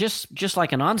 Yeah, and just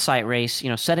like an on-site race,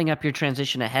 setting up your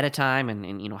transition ahead of time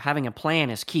and having a plan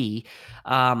is key.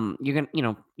 You're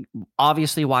gonna,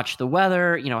 obviously watch the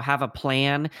weather, have a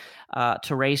plan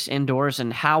to race indoors,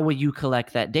 and how will you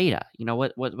collect that data?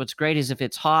 What's great is if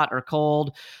it's hot or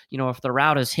cold, if the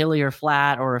route is hilly or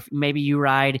flat, or if maybe you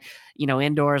ride,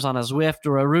 indoors on a Zwift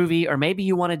or a Rouvy, or maybe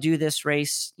you want to do this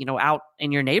race, out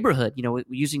in your neighborhood,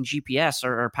 using GPS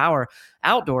or power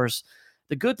outdoors.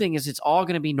 The good thing is it's all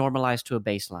going to be normalized to a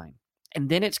baseline. And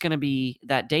then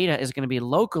that data is going to be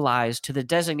localized to the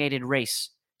designated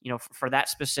race, for that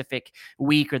specific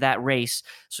week or that race.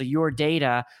 So your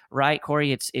data, right,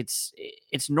 Corey, it's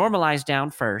normalized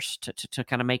down first to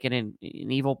kind of make it an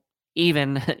evil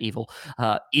playing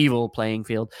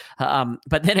field.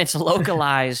 But then it's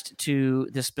localized to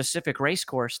the specific race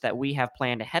course that we have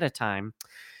planned ahead of time.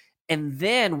 And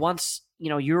then once,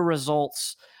 your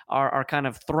results are kind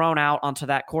of thrown out onto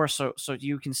that course, so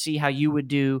you can see how you would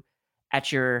do at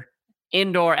your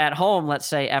indoor at home, let's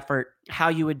say, effort, how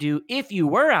you would do if you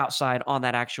were outside on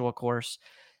that actual course.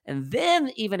 And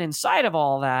then even inside of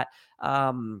all that,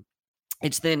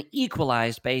 it's then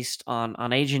equalized based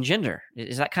on age and gender.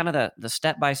 Is that kind of the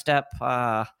step-by-step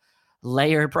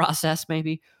layered process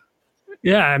maybe?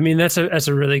 Yeah, I mean, that's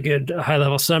a really good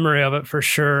high-level summary of it for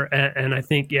sure. And I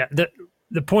think,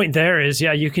 the point there is,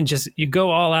 you can you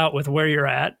go all out with where you're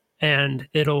at, and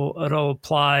it'll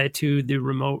apply to the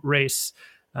remote race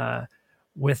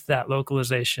with that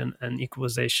localization and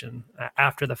equalization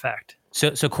after the fact.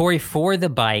 So Corey, for the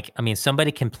bike, I mean,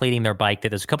 somebody completing their bike,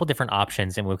 there's a couple different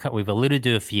options, and we've alluded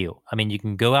to a few. I mean, you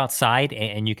can go outside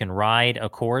and you can ride a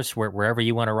course wherever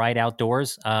you want to ride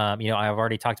outdoors. I've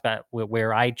already talked about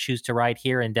where I choose to ride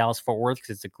here in Dallas-Fort Worth, because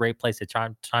it's a great place to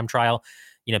time trial.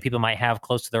 People might have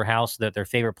close to their house their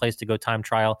favorite place to go time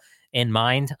trial in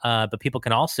mind, but people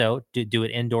can also do it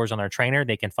indoors on their trainer.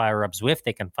 They can fire up Zwift,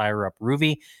 they can fire up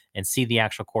Rouvy and see the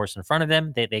actual course in front of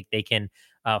them. They can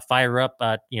fire up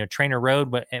Trainer Road.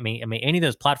 But I mean any of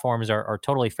those platforms are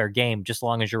totally fair game, just as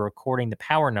long as you're recording the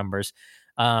power numbers.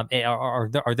 Are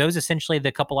those essentially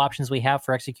the couple options we have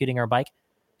for executing our bike?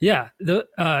 Yeah,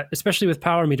 especially with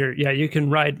power meter. Yeah, you can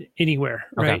ride anywhere,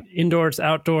 right? Okay. Indoors,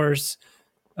 outdoors.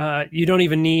 You don't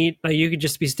even need, you could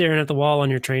just be staring at the wall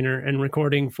on your trainer and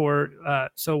recording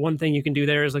so one thing you can do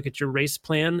there is look at your race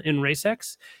plan in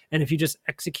RaceX. And if you just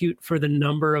execute for the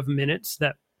number of minutes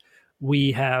that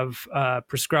we have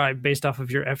prescribed based off of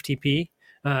your FTP,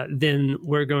 then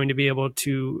we're going to be able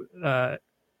to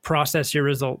process your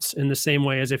results in the same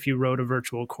way as if you rode a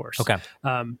virtual course. Okay.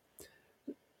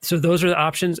 So those are the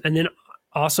options. And then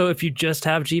also, if you just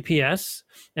have GPS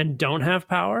and don't have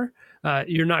power,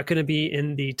 you're not going to be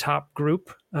in the top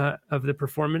group of the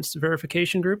performance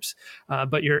verification groups,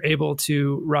 but you're able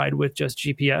to ride with just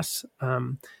GPS.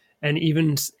 And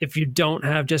even if you don't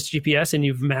have just GPS and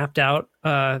you've mapped out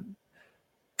a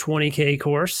 20K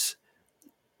course,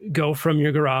 go from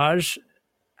your garage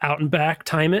out and back,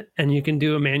 time it, and you can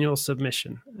do a manual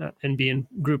submission and be in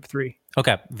group 3.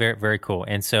 Okay, very, very cool.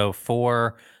 And so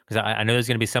because I know there's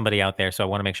going to be somebody out there, so I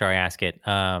want to make sure I ask it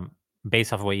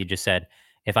based off of what you just said.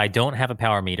 If I don't have a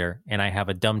power meter and I have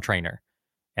a dumb trainer,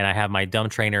 and I have my dumb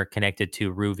trainer connected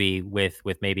to Rouvy with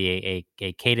maybe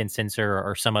a cadence sensor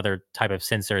or some other type of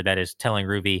sensor that is telling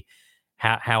Rouvy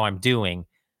how I'm doing,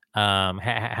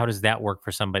 how does that work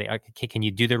for somebody? Can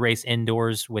you do the race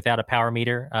indoors without a power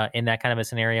meter in that kind of a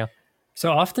scenario?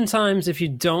 So oftentimes, if you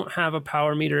don't have a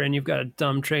power meter and you've got a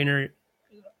dumb trainer,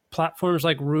 platforms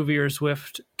like Rouvy or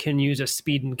Zwift can use a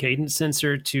speed and cadence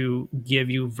sensor to give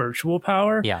you virtual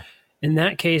power. Yeah. In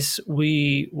that case,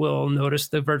 we will notice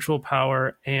the virtual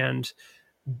power and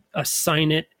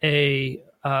assign it a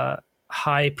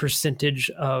high percentage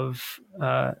of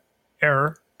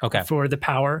error for the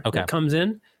power that comes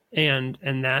in, and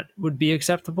that would be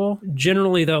acceptable.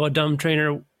 Generally, though, a dumb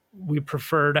trainer, we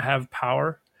prefer to have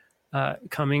power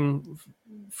coming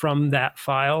from that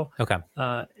file. Okay.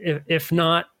 If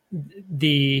not,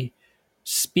 the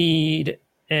speed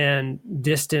and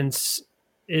distance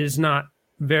is not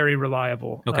very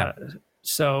reliable. Okay.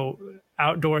 So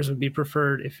outdoors would be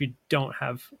preferred if you don't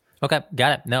have. Okay.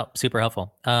 Got it. No, super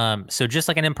helpful. So just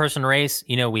like an in-person race,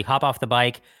 we hop off the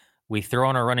bike, we throw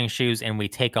on our running shoes, and we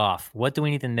take off. What do we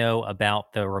need to know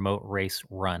about the remote race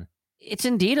run? It's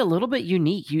indeed a little bit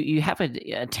unique. You have a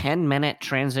 10-minute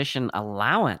transition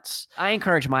allowance. I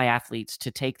encourage my athletes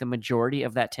to take the majority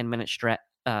of that 10-minute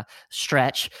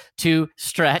stretch to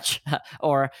stretch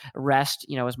or rest,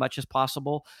 as much as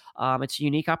possible. It's a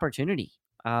unique opportunity.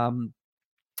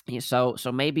 So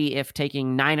maybe if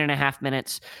taking 9.5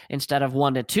 minutes instead of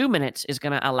 1 to 2 minutes is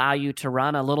going to allow you to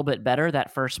run a little bit better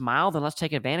that first mile, then let's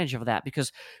take advantage of that,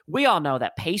 because we all know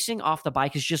that pacing off the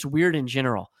bike is just weird in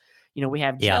general. We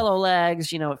have jello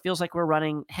legs, it feels like we're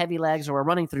running heavy legs or we're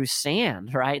running through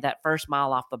sand, right? That first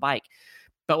mile off the bike.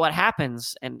 But what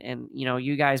happens, and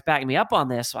you guys back me up on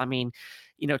this, I mean,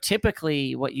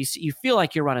 typically what you see, you feel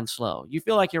like you're running slow. You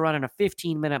feel like you're running a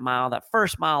 15-minute mile, that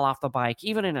first mile off the bike,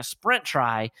 even in a sprint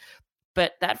try.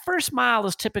 But that first mile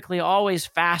is typically always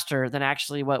faster than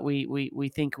actually what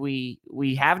we think we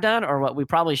have done, or what we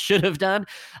probably should have done.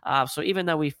 So even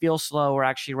though we feel slow, we're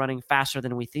actually running faster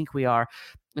than we think we are.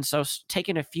 And so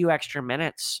taking a few extra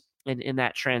minutes in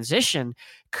that transition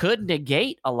could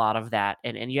negate a lot of that,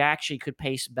 and you actually could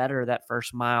pace better that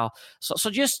first mile. So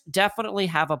just definitely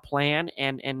have a plan,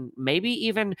 and maybe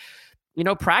even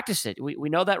practice it. We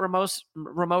know that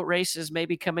remote races may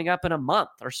be coming up in a month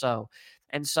or so.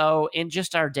 And so in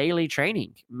just our daily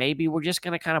training, maybe we're just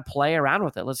going to kind of play around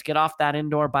with it. Let's get off that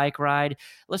indoor bike ride.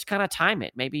 Let's kind of time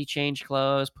it. Maybe change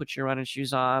clothes, put your running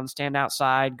shoes on, stand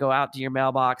outside, go out to your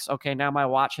mailbox. Okay, now my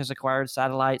watch has acquired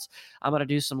satellites. I'm going to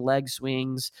do some leg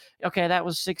swings. Okay, that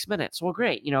was 6 minutes. Well,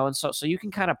 great. And so you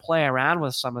can kind of play around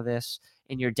with some of this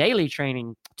in your daily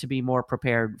training to be more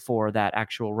prepared for that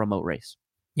actual remote race.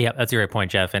 Yeah, that's a great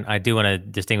point, Jeff. And I do want to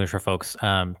distinguish for folks.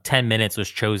 10 minutes was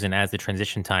chosen as the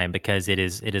transition time because it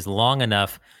is long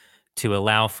enough to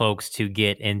allow folks to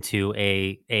get into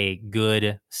a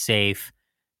good, safe,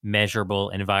 measurable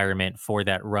environment for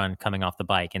that run coming off the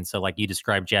bike. And so, like you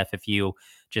described, Jeff, if you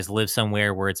just live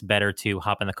somewhere where it's better to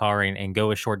hop in the car and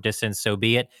go a short distance, so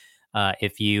be it.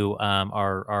 If you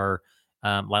are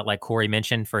like Corey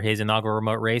mentioned for his inaugural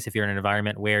remote race, if you're in an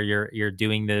environment where you're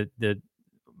doing the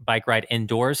bike ride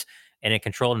indoors in a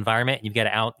controlled environment, you've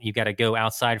got to go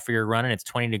outside for your run and it's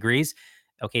 20 degrees.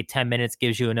 Okay, 10 minutes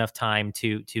gives you enough time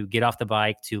to get off the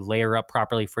bike, to layer up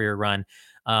properly for your run.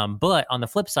 But on the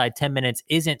flip side, 10 minutes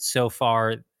isn't so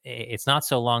far. It's not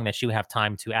so long that you have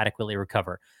time to adequately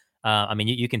recover. I mean,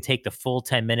 you can take the full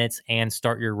 10 minutes and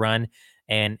start your run.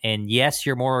 And yes,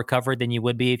 you're more recovered than you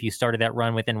would be if you started that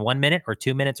run within 1 minute or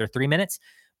 2 minutes or 3 minutes,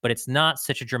 but it's not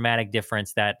such a dramatic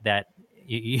difference that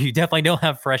you definitely don't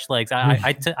have fresh legs.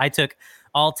 I took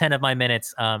all 10 of my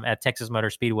minutes at Texas Motor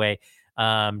Speedway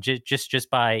just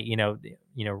by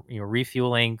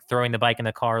refueling, throwing the bike in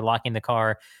the car, locking the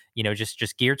car,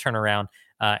 just gear turnaround.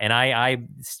 And I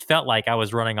felt like I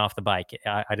was running off the bike.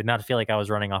 I did not feel like I was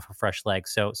running off a fresh leg.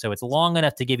 So it's long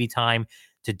enough to give you time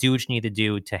to do what you need to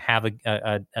do to have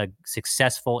a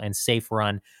successful and safe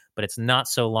run, but it's not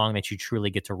so long that you truly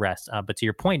get to rest. But to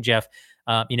your point, Jeff,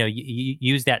 you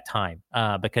use that time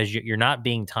because you're not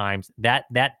being timed. That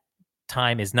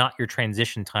time is not your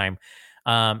transition time.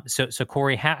 So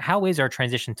Corey, how is our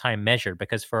transition time measured?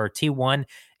 Because for our T1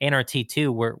 and our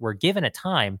T2, we're given a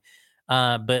time,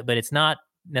 but it's not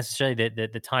necessarily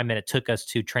the time that it took us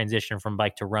to transition from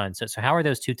bike to run. So how are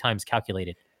those two times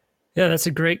calculated? Yeah, that's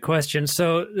a great question.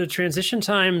 So the transition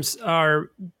times are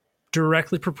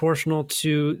directly proportional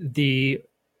to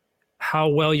how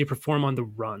well you perform on the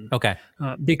run. Okay.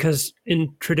 Because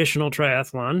in traditional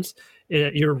triathlons,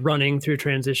 you're running through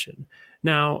transition.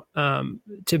 Now,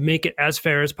 to make it as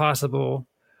fair as possible,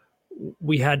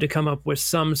 we had to come up with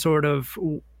some sort of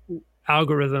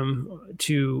algorithm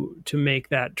to make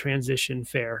that transition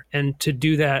fair. And to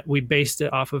do that, we based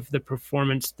it off of the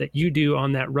performance that you do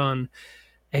on that run.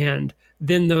 And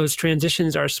then those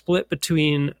transitions are split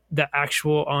between the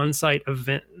actual on-site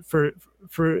event.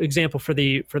 For example, for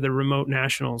the remote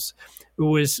nationals, it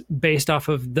was based off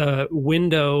of the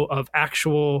window of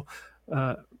actual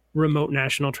remote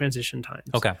national transition times.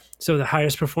 Okay. So the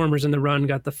highest performers in the run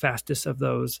got the fastest of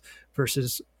those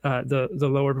versus the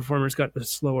lower performers got the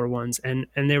slower ones. And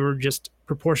they were just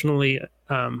proportionally,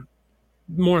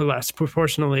 more or less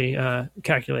proportionally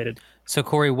calculated. So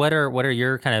Corey, what are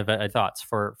your kind of thoughts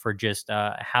for just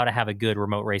how to have a good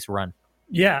remote race run?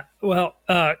 Yeah. Well,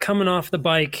 coming off the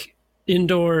bike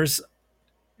indoors,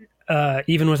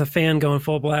 even with a fan going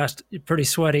full blast, pretty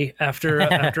sweaty after a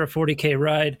 40K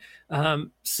ride.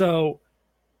 So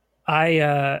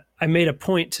I made a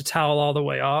point to towel all the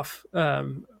way off.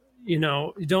 You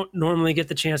don't normally get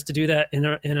the chance to do that in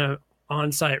a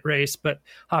on-site race, but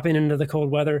hopping into the cold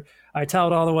weather, I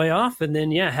toweled all the way off, and then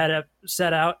had it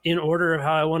set out in order of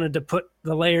how I wanted to put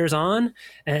the layers on.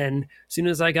 And as soon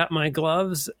as I got my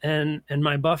gloves and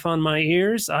my buff on my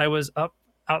ears, I was up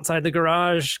outside the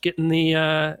garage getting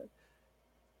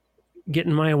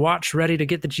my watch ready to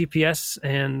get the GPS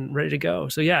and ready to go.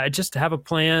 So just to have a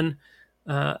plan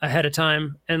ahead of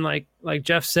time, and like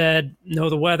Jeff said, know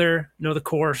the weather, know the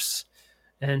course,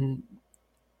 and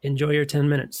enjoy your 10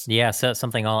 minutes. Yeah. So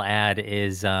something I'll add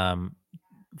is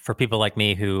for people like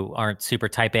me who aren't super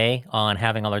type A on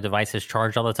having all their devices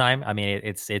charged all the time. I mean,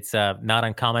 it's not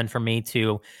uncommon for me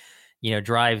to,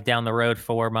 drive down the road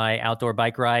for my outdoor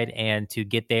bike ride and to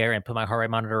get there and put my heart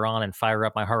rate monitor on and fire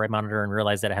up my heart rate monitor and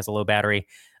realize that it has a low battery.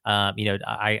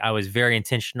 I was very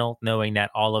intentional knowing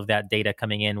that all of that data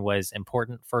coming in was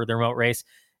important for the remote race,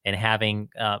 and having,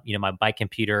 my bike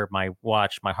computer, my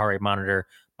watch, my heart rate monitor,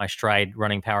 my Stride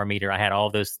running power meter. I had all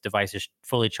those devices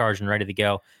fully charged and ready to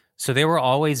go. So there will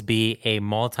always be a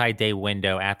multi-day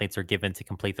window athletes are given to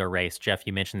complete their race. Jeff,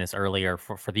 you mentioned this earlier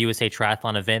for the USA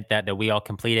Triathlon event that we all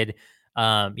completed.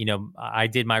 I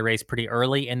did my race pretty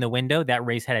early in the window. That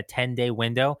race had a 10-day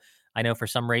window. I know for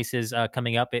some races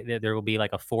coming up, there will be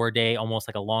like a 4-day, almost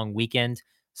like a long weekend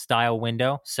style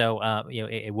window. So,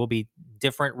 it will be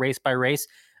different race by race.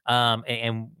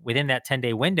 And within that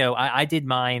 10-day window, I did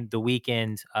mine the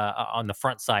weekend on the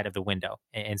front side of the window.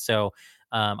 And so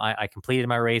I completed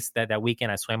my race that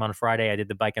weekend. I swam on Friday. I did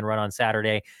the bike and run on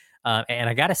Saturday. And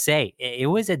I got to say, it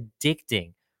was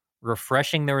addicting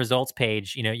refreshing the results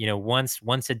page,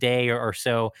 once a day or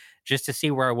so, just to see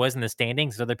where I was in the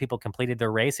standings as other people completed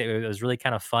their race. It was really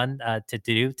kind of fun to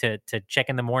do, to check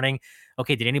in the morning.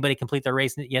 Okay, did anybody complete their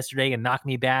race yesterday and knock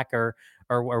me back or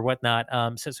whatnot?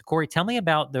 So Corey, tell me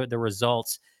about the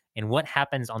results and what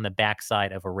happens on the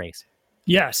backside of a race.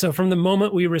 Yeah. So from the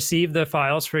moment we receive the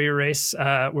files for your race,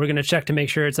 we're going to check to make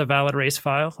sure it's a valid race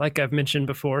file, like I've mentioned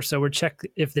before. So we're check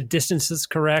if the distance is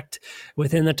correct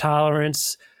within the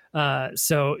tolerance.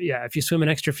 So yeah, if you swim an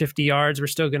extra 50 yards, we're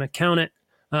still going to count it.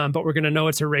 But we're going to know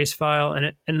it's a race file,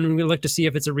 and we look to see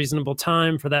if it's a reasonable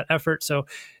time for that effort. So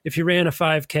if you ran a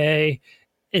 5K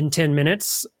in 10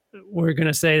 minutes, we're going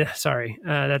to say, sorry,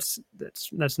 that's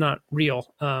not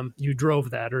real. You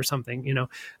drove that or something,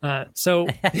 so,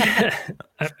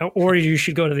 or you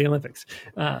should go to the Olympics,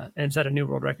 and set a new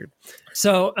world record.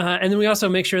 So, and then we also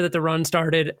make sure that the run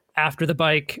started after the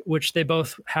bike, which they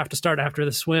both have to start after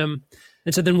the swim.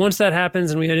 And so then once that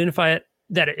happens and we identify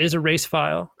that it is a race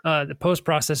file, the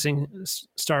post-processing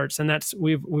starts, and that's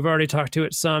we've already talked to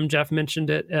it some. Jeff mentioned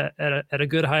it at a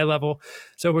good high level.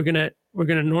 So we're gonna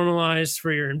normalize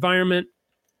for your environment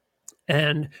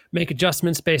and make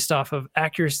adjustments based off of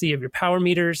accuracy of your power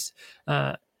meters,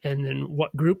 and then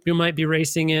what group you might be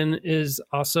racing in is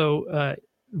also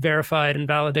verified and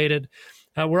validated.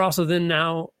 We're also then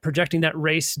now projecting that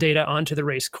race data onto the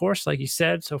race course, like you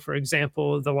said. So, for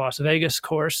example, the Las Vegas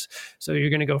course. So you're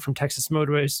going to go from Texas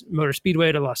Motor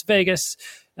Speedway to Las Vegas,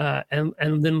 and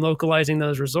then localizing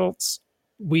those results.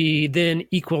 We then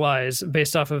equalize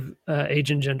based off of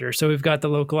age and gender. So we've got the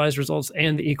localized results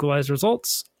and the equalized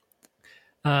results.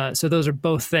 So those are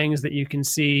both things that you can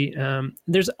see.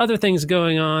 There's other things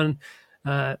going on.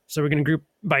 So we're going to group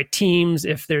by teams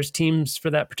if there's teams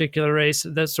for that particular race,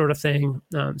 that sort of thing.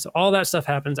 So all that stuff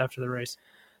happens after the race.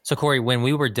 So Corey, when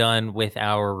we were done with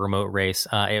our remote race,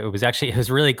 it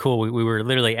was really cool. We were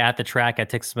literally at the track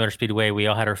at Texas Motor Speedway. We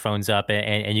all had our phones up,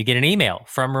 and you get an email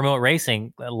from Remote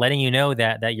Racing letting you know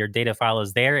that your data file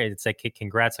is there. It's like,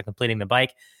 congrats on completing the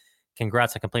bike,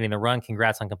 congrats on completing the run,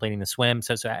 congrats on completing the swim.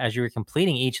 So as you were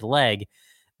completing each leg,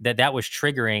 that was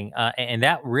triggering, and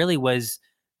that really was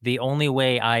the only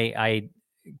way I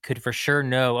could for sure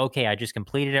know, okay, I just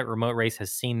completed it. Remote Race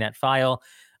has seen that file.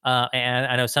 And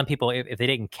I know some people, if they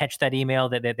didn't catch that email,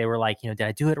 that they were like, did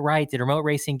I do it right? Did Remote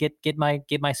Racing get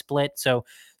my split? So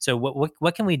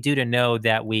what can we do to know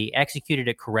that we executed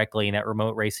it correctly and that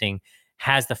Remote Racing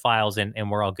has the files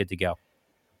and we're all good to go?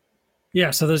 Yeah.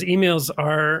 So those emails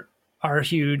are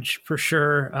huge for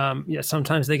sure.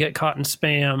 Sometimes they get caught in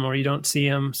spam or you don't see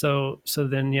them. So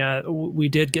then, we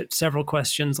did get several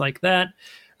questions like that.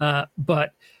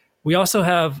 But we also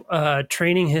have a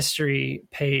training history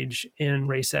page in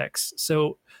RaceX.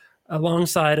 So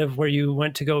alongside of where you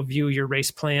went to go view your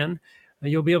race plan,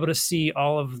 you'll be able to see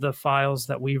all of the files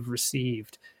that we've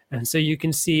received. And so you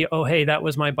can see, oh, hey, that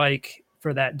was my bike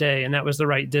for that day and that was the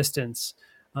right distance.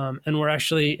 And we're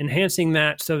actually enhancing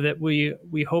that so that we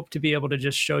hope to be able to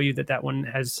just show you that one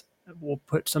we'll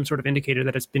put some sort of indicator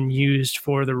that it's been used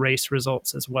for the race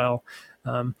results as well.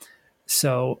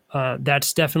 So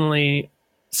that's definitely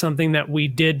something that we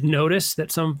did notice that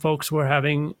some folks were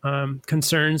having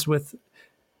concerns with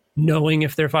knowing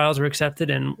if their files were accepted,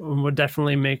 and we'll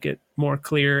definitely make it more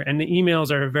clear. And the emails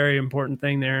are a very important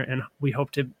thing there, and we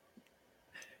hope to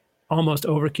almost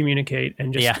over communicate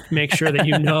and just make sure that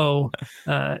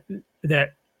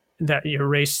that that your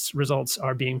race results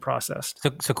are being processed.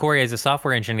 So Corey, as a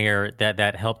software engineer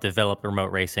that helped develop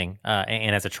remote racing,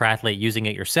 and as a triathlete using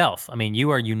it yourself, I mean, you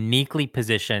are uniquely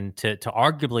positioned to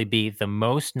arguably be the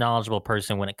most knowledgeable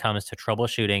person when it comes to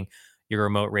troubleshooting your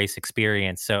remote race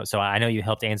experience. So I know you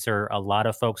helped answer a lot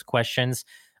of folks' questions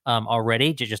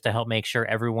already, just to help make sure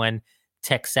everyone,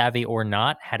 tech savvy or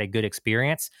not, had a good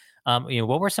experience.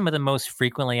 What were some of the most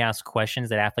frequently asked questions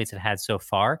that athletes have had so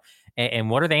far, and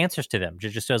what are the answers to them?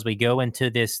 Just so as we go into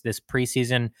this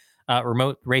preseason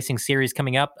remote racing series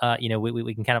coming up,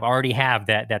 we can kind of already have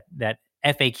that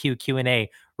FAQ Q&A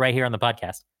right here on the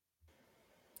podcast.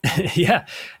 Yeah,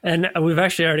 and we've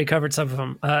actually already covered some of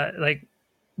them. Like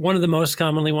one of the most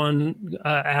commonly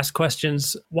asked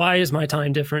questions: why is my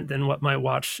time different than what my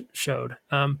watch showed?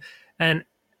 And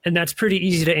that's pretty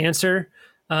easy to answer.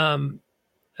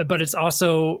 But it's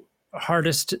also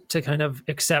hardest to kind of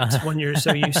accept when you're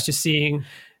so used to seeing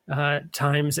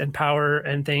times and power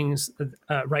and things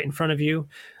right in front of you.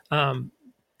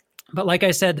 But like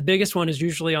I said, the biggest one is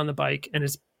usually on the bike, and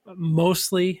it's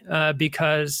mostly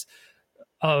because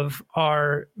of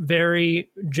our very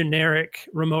generic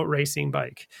remote racing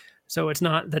bike. So it's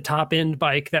not the top end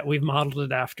bike that we've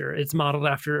modeled it after. It's modeled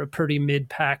after a pretty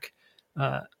mid-pack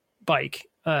bike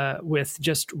with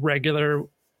just regular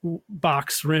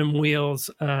box rim wheels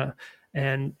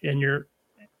and your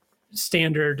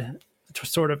standard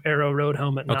sort of aero road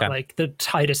helmet, not like the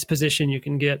tightest position you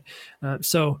can get.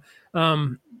 So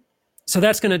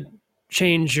that's going to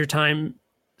change your time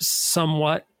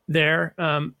somewhat there.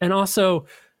 And also,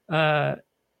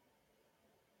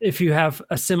 if you have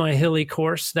a semi-hilly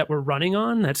course that we're running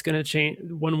on, that's going to change.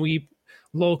 When we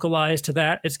localize to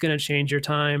that, it's going to change your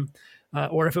time.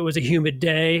 Or if it was a humid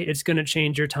day, it's going to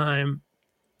change your time.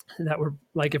 That we're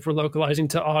like, if we're localizing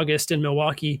to August in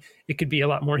Milwaukee, it could be a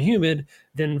lot more humid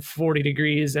than 40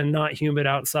 degrees and not humid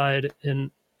outside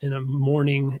in a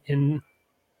morning in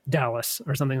Dallas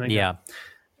or something like that.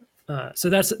 So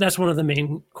that's one of the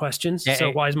main questions.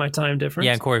 So why is my time different?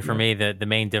 Yeah, and Corey, for me, the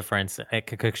main difference,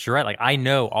 because you're right, like I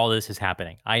know all this is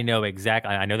happening. I know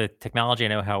exactly, I know the technology, I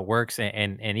know how it works,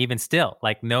 and even still,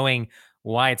 like knowing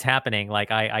why it's happening.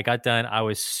 Like I got done. I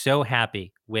was so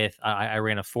happy with, I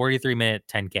ran a 43-minute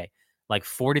 10K, like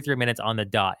 43 minutes on the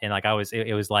dot. And like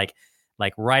it was like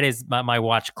right as my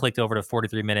watch clicked over to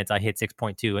 43 minutes, I hit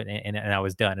 6.2 and I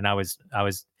was done. And I was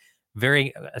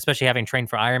very, especially having trained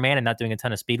for Ironman and not doing a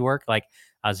ton of speed work. Like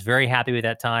I was very happy with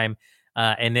that time.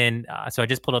 And then, so I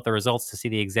just pulled up the results to see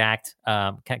the exact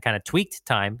kind of tweaked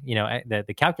time,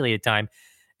 the calculated time.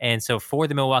 And so for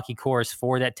the Milwaukee course,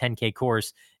 for that 10K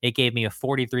course, it gave me a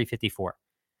 43:54.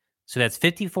 So that's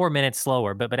 54 minutes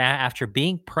slower. But after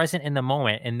being present in the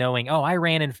moment and knowing, I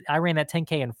ran that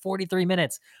 10K in 43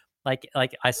 minutes, like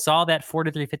I saw that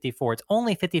 43:54. It's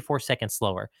only 54 seconds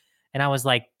slower, and I was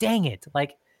like, dang it,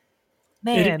 like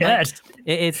man,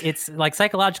 it's like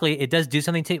psychologically it does do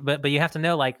something to, but you have to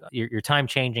know like your time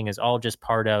changing is all just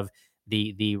part of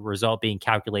the result being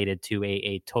calculated to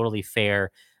a totally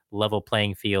fair, level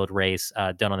playing field race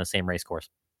done on the same race course.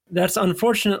 That's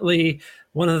unfortunately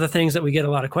one of the things that we get a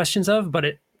lot of questions of, but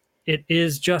it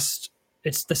is just,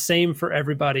 it's the same for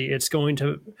everybody. It's going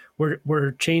to,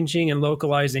 we're changing and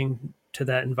localizing to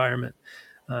that environment.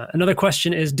 Another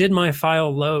question is, did my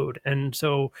file load? And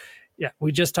so,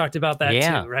 we just talked about that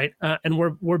too, right? And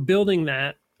we're building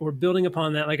that. We're building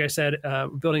upon that. Like I said, we're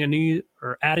building a new,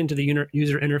 or adding to the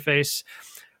user interface.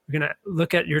 We're going to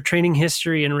look at your training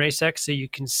history in RaceX so you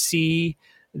can see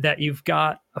that you've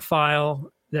got a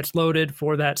file that's loaded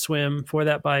for that swim, for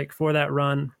that bike, for that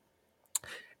run.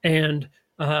 And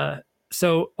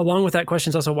so along with that question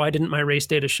is also, why didn't my race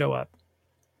data show up?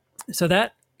 So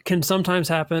that can sometimes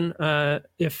happen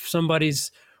if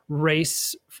somebody's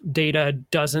race data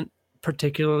doesn't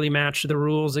particularly match the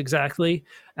rules exactly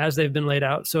as they've been laid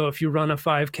out. So if you run a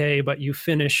 5K, but you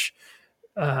finish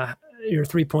your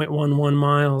 3.11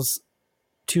 miles,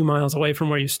 2 miles away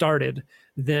from where you started,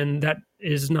 then that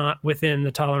is not within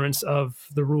the tolerance of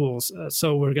the rules.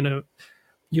 So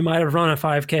you might have run a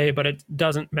 5K, but it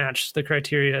doesn't match the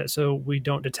criteria, so we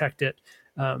don't detect it.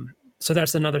 So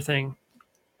that's another thing.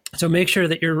 So make sure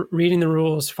that you're reading the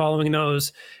rules, following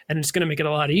those, and it's going to make it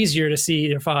a lot easier to see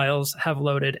your files have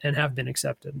loaded and have been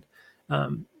accepted.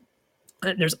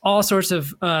 There's all sorts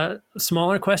of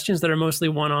smaller questions that are mostly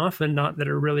one-off and not that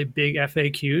are really big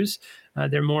FAQs.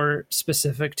 They're more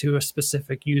specific to a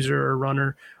specific user or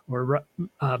runner or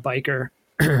biker.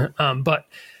 But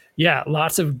yeah,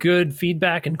 lots of good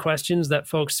feedback and questions that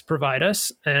folks provide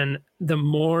us. And the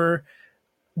more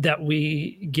that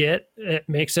we get. It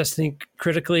makes us think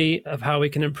critically of how we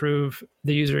can improve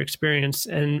the user experience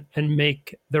and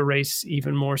make the race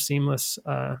even more seamless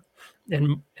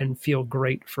and feel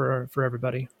great for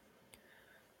everybody.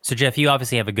 So, Jeff, you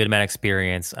obviously have a good amount of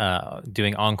experience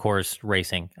doing on-course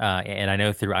racing, and I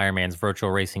know through Ironman's virtual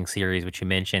racing series, which you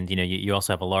mentioned, you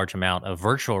also have a large amount of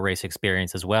virtual race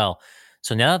experience as well.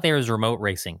 So now that there is remote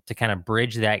racing to kind of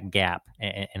bridge that gap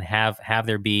and have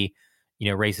there be,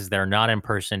 races that are not in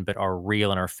person but are real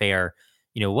and are fair,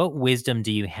 what wisdom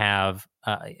do you have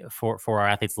for our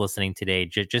athletes listening today,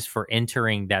 just for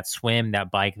entering that swim,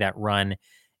 that bike, that run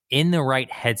in the right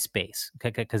headspace,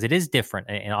 because it is different,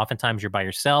 and oftentimes you're by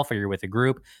yourself or you're with a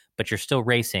group, but you're still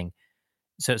racing.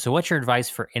 So what's your advice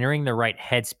for entering the right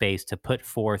headspace to put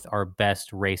forth our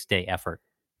best race day effort?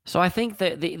 So I think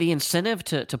that the incentive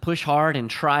to push hard and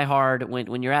try hard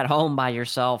when you're at home by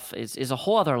yourself is a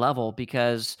whole other level,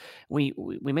 because we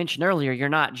mentioned earlier, you're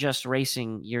not just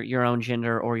racing your own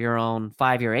gender or your own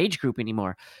 5-year age group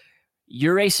anymore.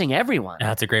 You're racing everyone.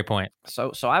 That's a great point.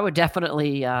 So I would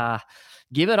definitely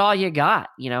give it all you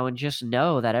got, and just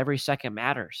know that every second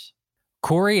matters.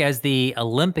 Corey, as the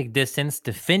Olympic distance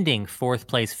defending fourth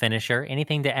place finisher,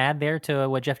 anything to add there to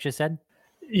what Jeff just said?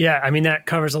 Yeah, I mean, that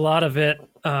covers a lot of it.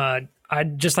 I'd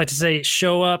just like to say,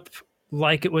 show up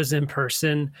like it was in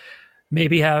person.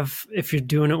 Maybe have, if you're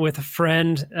doing it with a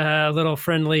friend, a little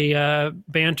friendly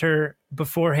banter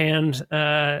beforehand,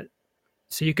 so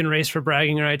you can race for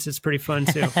bragging rights. It's pretty fun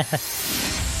too.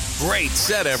 Great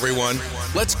set, everyone.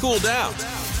 Let's cool down.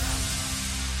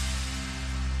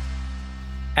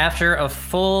 After a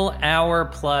full hour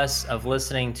plus of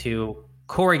listening to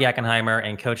Corey Gackenheimer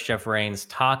and Coach Jeff Rains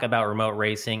talk about remote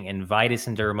racing, invite us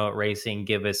into remote racing,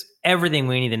 give us everything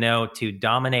we need to know to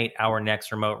dominate our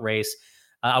next remote race,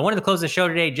 I wanted to close the show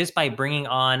today just by bringing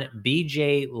on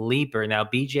BJ Leeper. Now,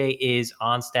 BJ is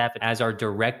on staff as our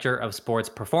Director of Sports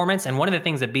Performance, and one of the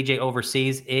things that BJ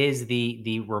oversees is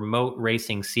the remote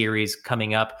racing series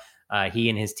coming up. He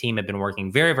and his team have been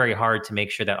working very, very hard to make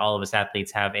sure that all of us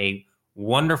athletes have a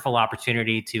wonderful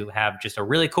opportunity to have just a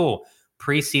really cool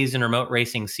preseason remote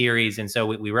racing series. And so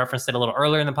we referenced it a little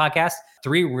earlier in the podcast.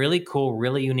 3 really cool,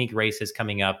 really unique races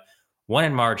coming up. 1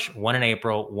 in March, 1 in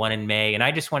April, 1 in May. And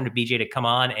I just wanted BJ to come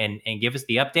on and give us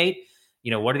the update.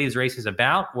 What are these races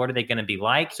about? What are they going to be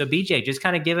like? So BJ, just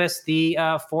kind of give us the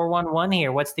 411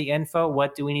 here. What's the info?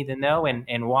 What do we need to know?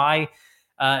 And why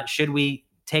should we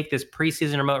take this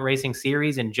preseason remote racing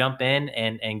series and jump in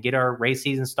and get our race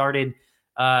season started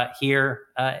here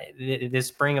this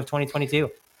spring of 2022?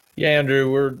 Yeah, Andrew,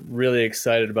 we're really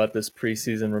excited about this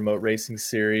preseason remote racing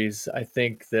series. I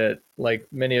think that, like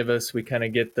many of us, we kind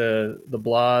of get the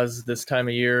blahs this time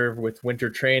of year with winter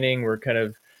training. We're kind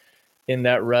of in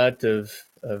that rut of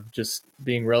just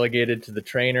being relegated to the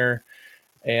trainer,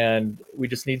 and we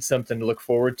just need something to look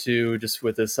forward to just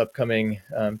with this upcoming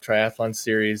triathlon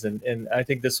series. And I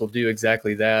think this will do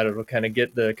exactly that. It'll kind of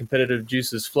get the competitive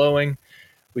juices flowing.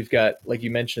 We've got, like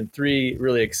you mentioned, 3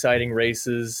 really exciting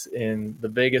races in the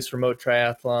Vegas remote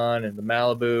triathlon and the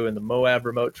Malibu and the Moab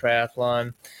remote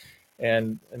triathlon.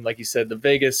 And like you said, the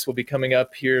Vegas will be coming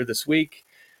up here this week.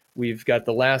 We've got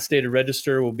the last day to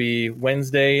register will be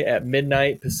Wednesday at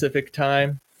midnight Pacific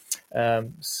time.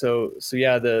 So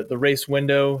yeah, the race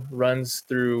window runs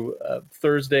through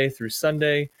Thursday through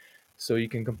Sunday. So you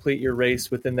can complete your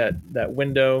race within that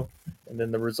window, and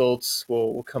then the results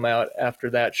will come out after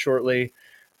that shortly.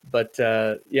 But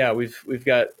yeah, we've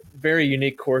got very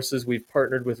unique courses. We've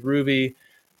partnered with Rouvy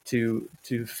to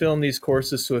film these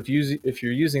courses. So if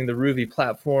you're using the Rouvy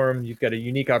platform, you've got a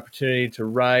unique opportunity to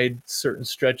ride certain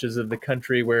stretches of the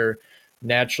country where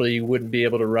naturally you wouldn't be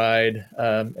able to ride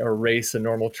or race a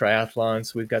normal triathlon.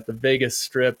 So we've got the Vegas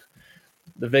Strip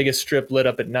lit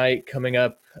up at night coming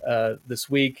up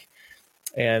this week.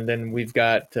 And then we've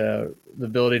got the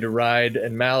ability to ride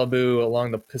in Malibu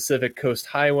along the Pacific Coast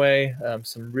Highway,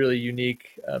 some really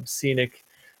unique scenic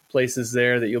places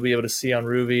there that you'll be able to see on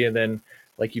Rouvy. And then,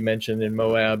 like you mentioned, in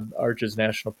Moab, Arches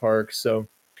National Park. So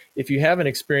if you haven't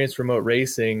experienced remote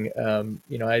racing,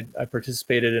 I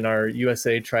participated in our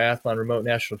USA Triathlon Remote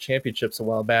National Championships a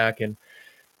while back, and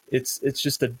it's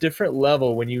just a different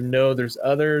level when there's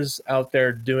others out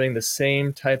there doing the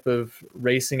same type of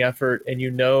racing effort, and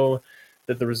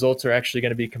that the results are actually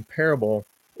going to be comparable.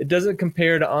 It doesn't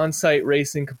compare to on-site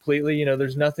racing completely.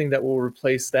 There's nothing that will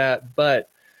replace that, but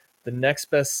the next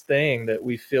best thing that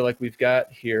we feel like we've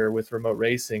got here with remote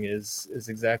racing is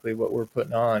exactly what we're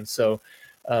putting on. So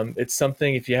it's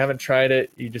something, if you haven't tried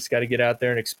it, you just got to get out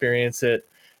there and experience it.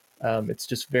 It's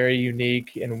just very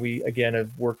unique. And we, again,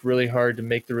 have worked really hard to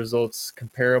make the results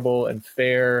comparable and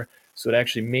fair So it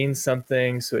actually means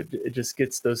something. So it just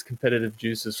gets those competitive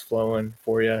juices flowing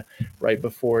for you right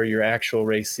before your actual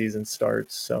race season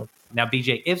starts. So now,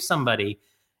 BJ, if somebody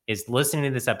is listening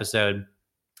to this episode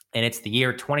and it's the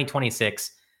year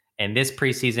 2026 and this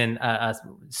preseason,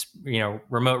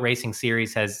 remote racing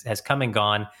series has come and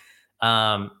gone,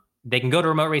 they can go to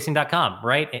remoteracing.com,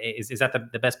 right? Is that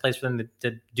the best place for them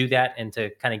to do that and to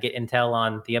kind of get intel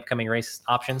on the upcoming race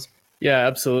options? Yeah,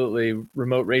 absolutely.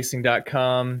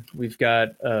 Remoteracing.com. We've got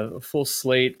a full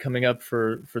slate coming up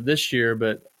for this year,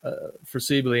 but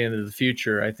foreseeably into the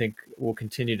future, I think we'll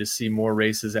continue to see more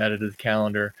races added to the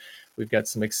calendar. We've got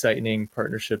some exciting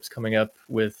partnerships coming up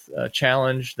with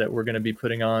Challenge that we're going to be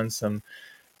putting on, some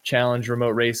Challenge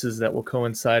remote races that will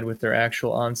coincide with their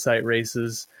actual on-site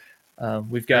races.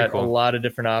 We've got a lot of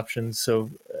different options.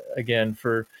 So again,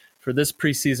 for this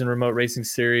preseason remote racing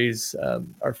series,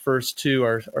 our first two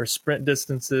are sprint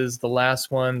distances. The last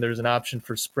one, there's an option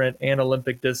for sprint and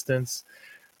Olympic distance.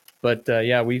 But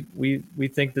we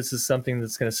think this is something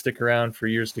that's going to stick around for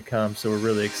years to come. So we're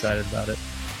really excited about it.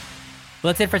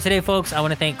 Well, that's it for today, folks. I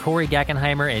want to thank Corey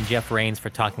Gackenheimer and Jeff Rains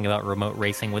for talking about remote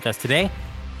racing with us today.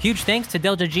 Huge thanks to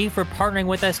Delta G for partnering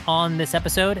with us on this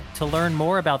episode. To learn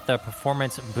more about the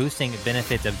performance-boosting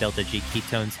benefits of Delta G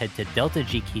ketones, head to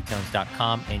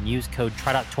deltagketones.com and use code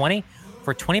TRIDOT20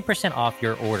 for 20% off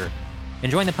your order.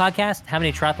 Enjoying the podcast? Have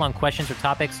any triathlon questions or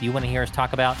topics you want to hear us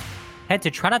talk about? Head to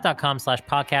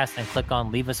TRIDOT.com/podcast and click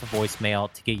on Leave Us a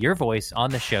Voicemail to get your voice on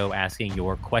the show asking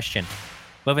your question.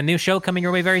 We'll have a new show coming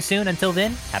your way very soon. Until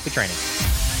then, happy training.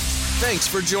 Thanks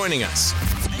for joining us.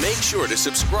 Make sure to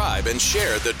subscribe and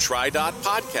share the TriDot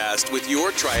podcast with your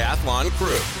triathlon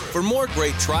crew. For more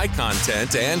great tri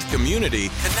content and community,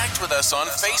 connect with us on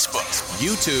Facebook,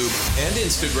 YouTube, and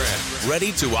Instagram.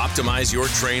 Ready to optimize your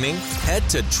training? Head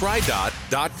to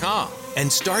TriDot.com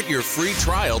and start your free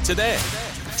trial today.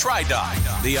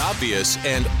 TriDot, the obvious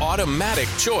and automatic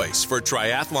choice for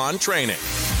triathlon training.